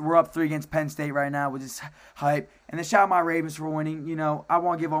Canes. We're up 3 against Penn State right now, which is hype. And then shout out my Ravens for winning. I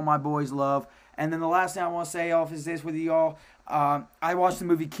want to give all my boys love. And then the last thing I want to say off is this with y'all. I watched the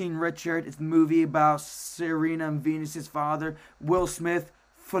movie King Richard. It's the movie about Serena and Venus' father, Will Smith.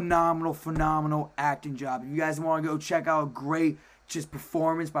 Phenomenal acting job. If you guys want to go check out a great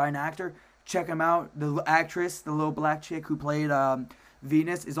performance by an actor, check him out. The actress, the little black chick who played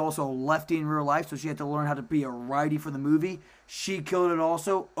Venus, is also a lefty in real life, so she had to learn how to be a righty for the movie. She killed it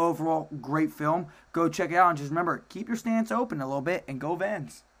also. Overall, great film. Go check it out, and just remember, keep your stance open a little bit, and go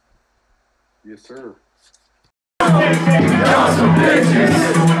Vans. Yes, sir. Y'all some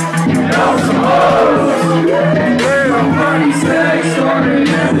bitches. Y'all some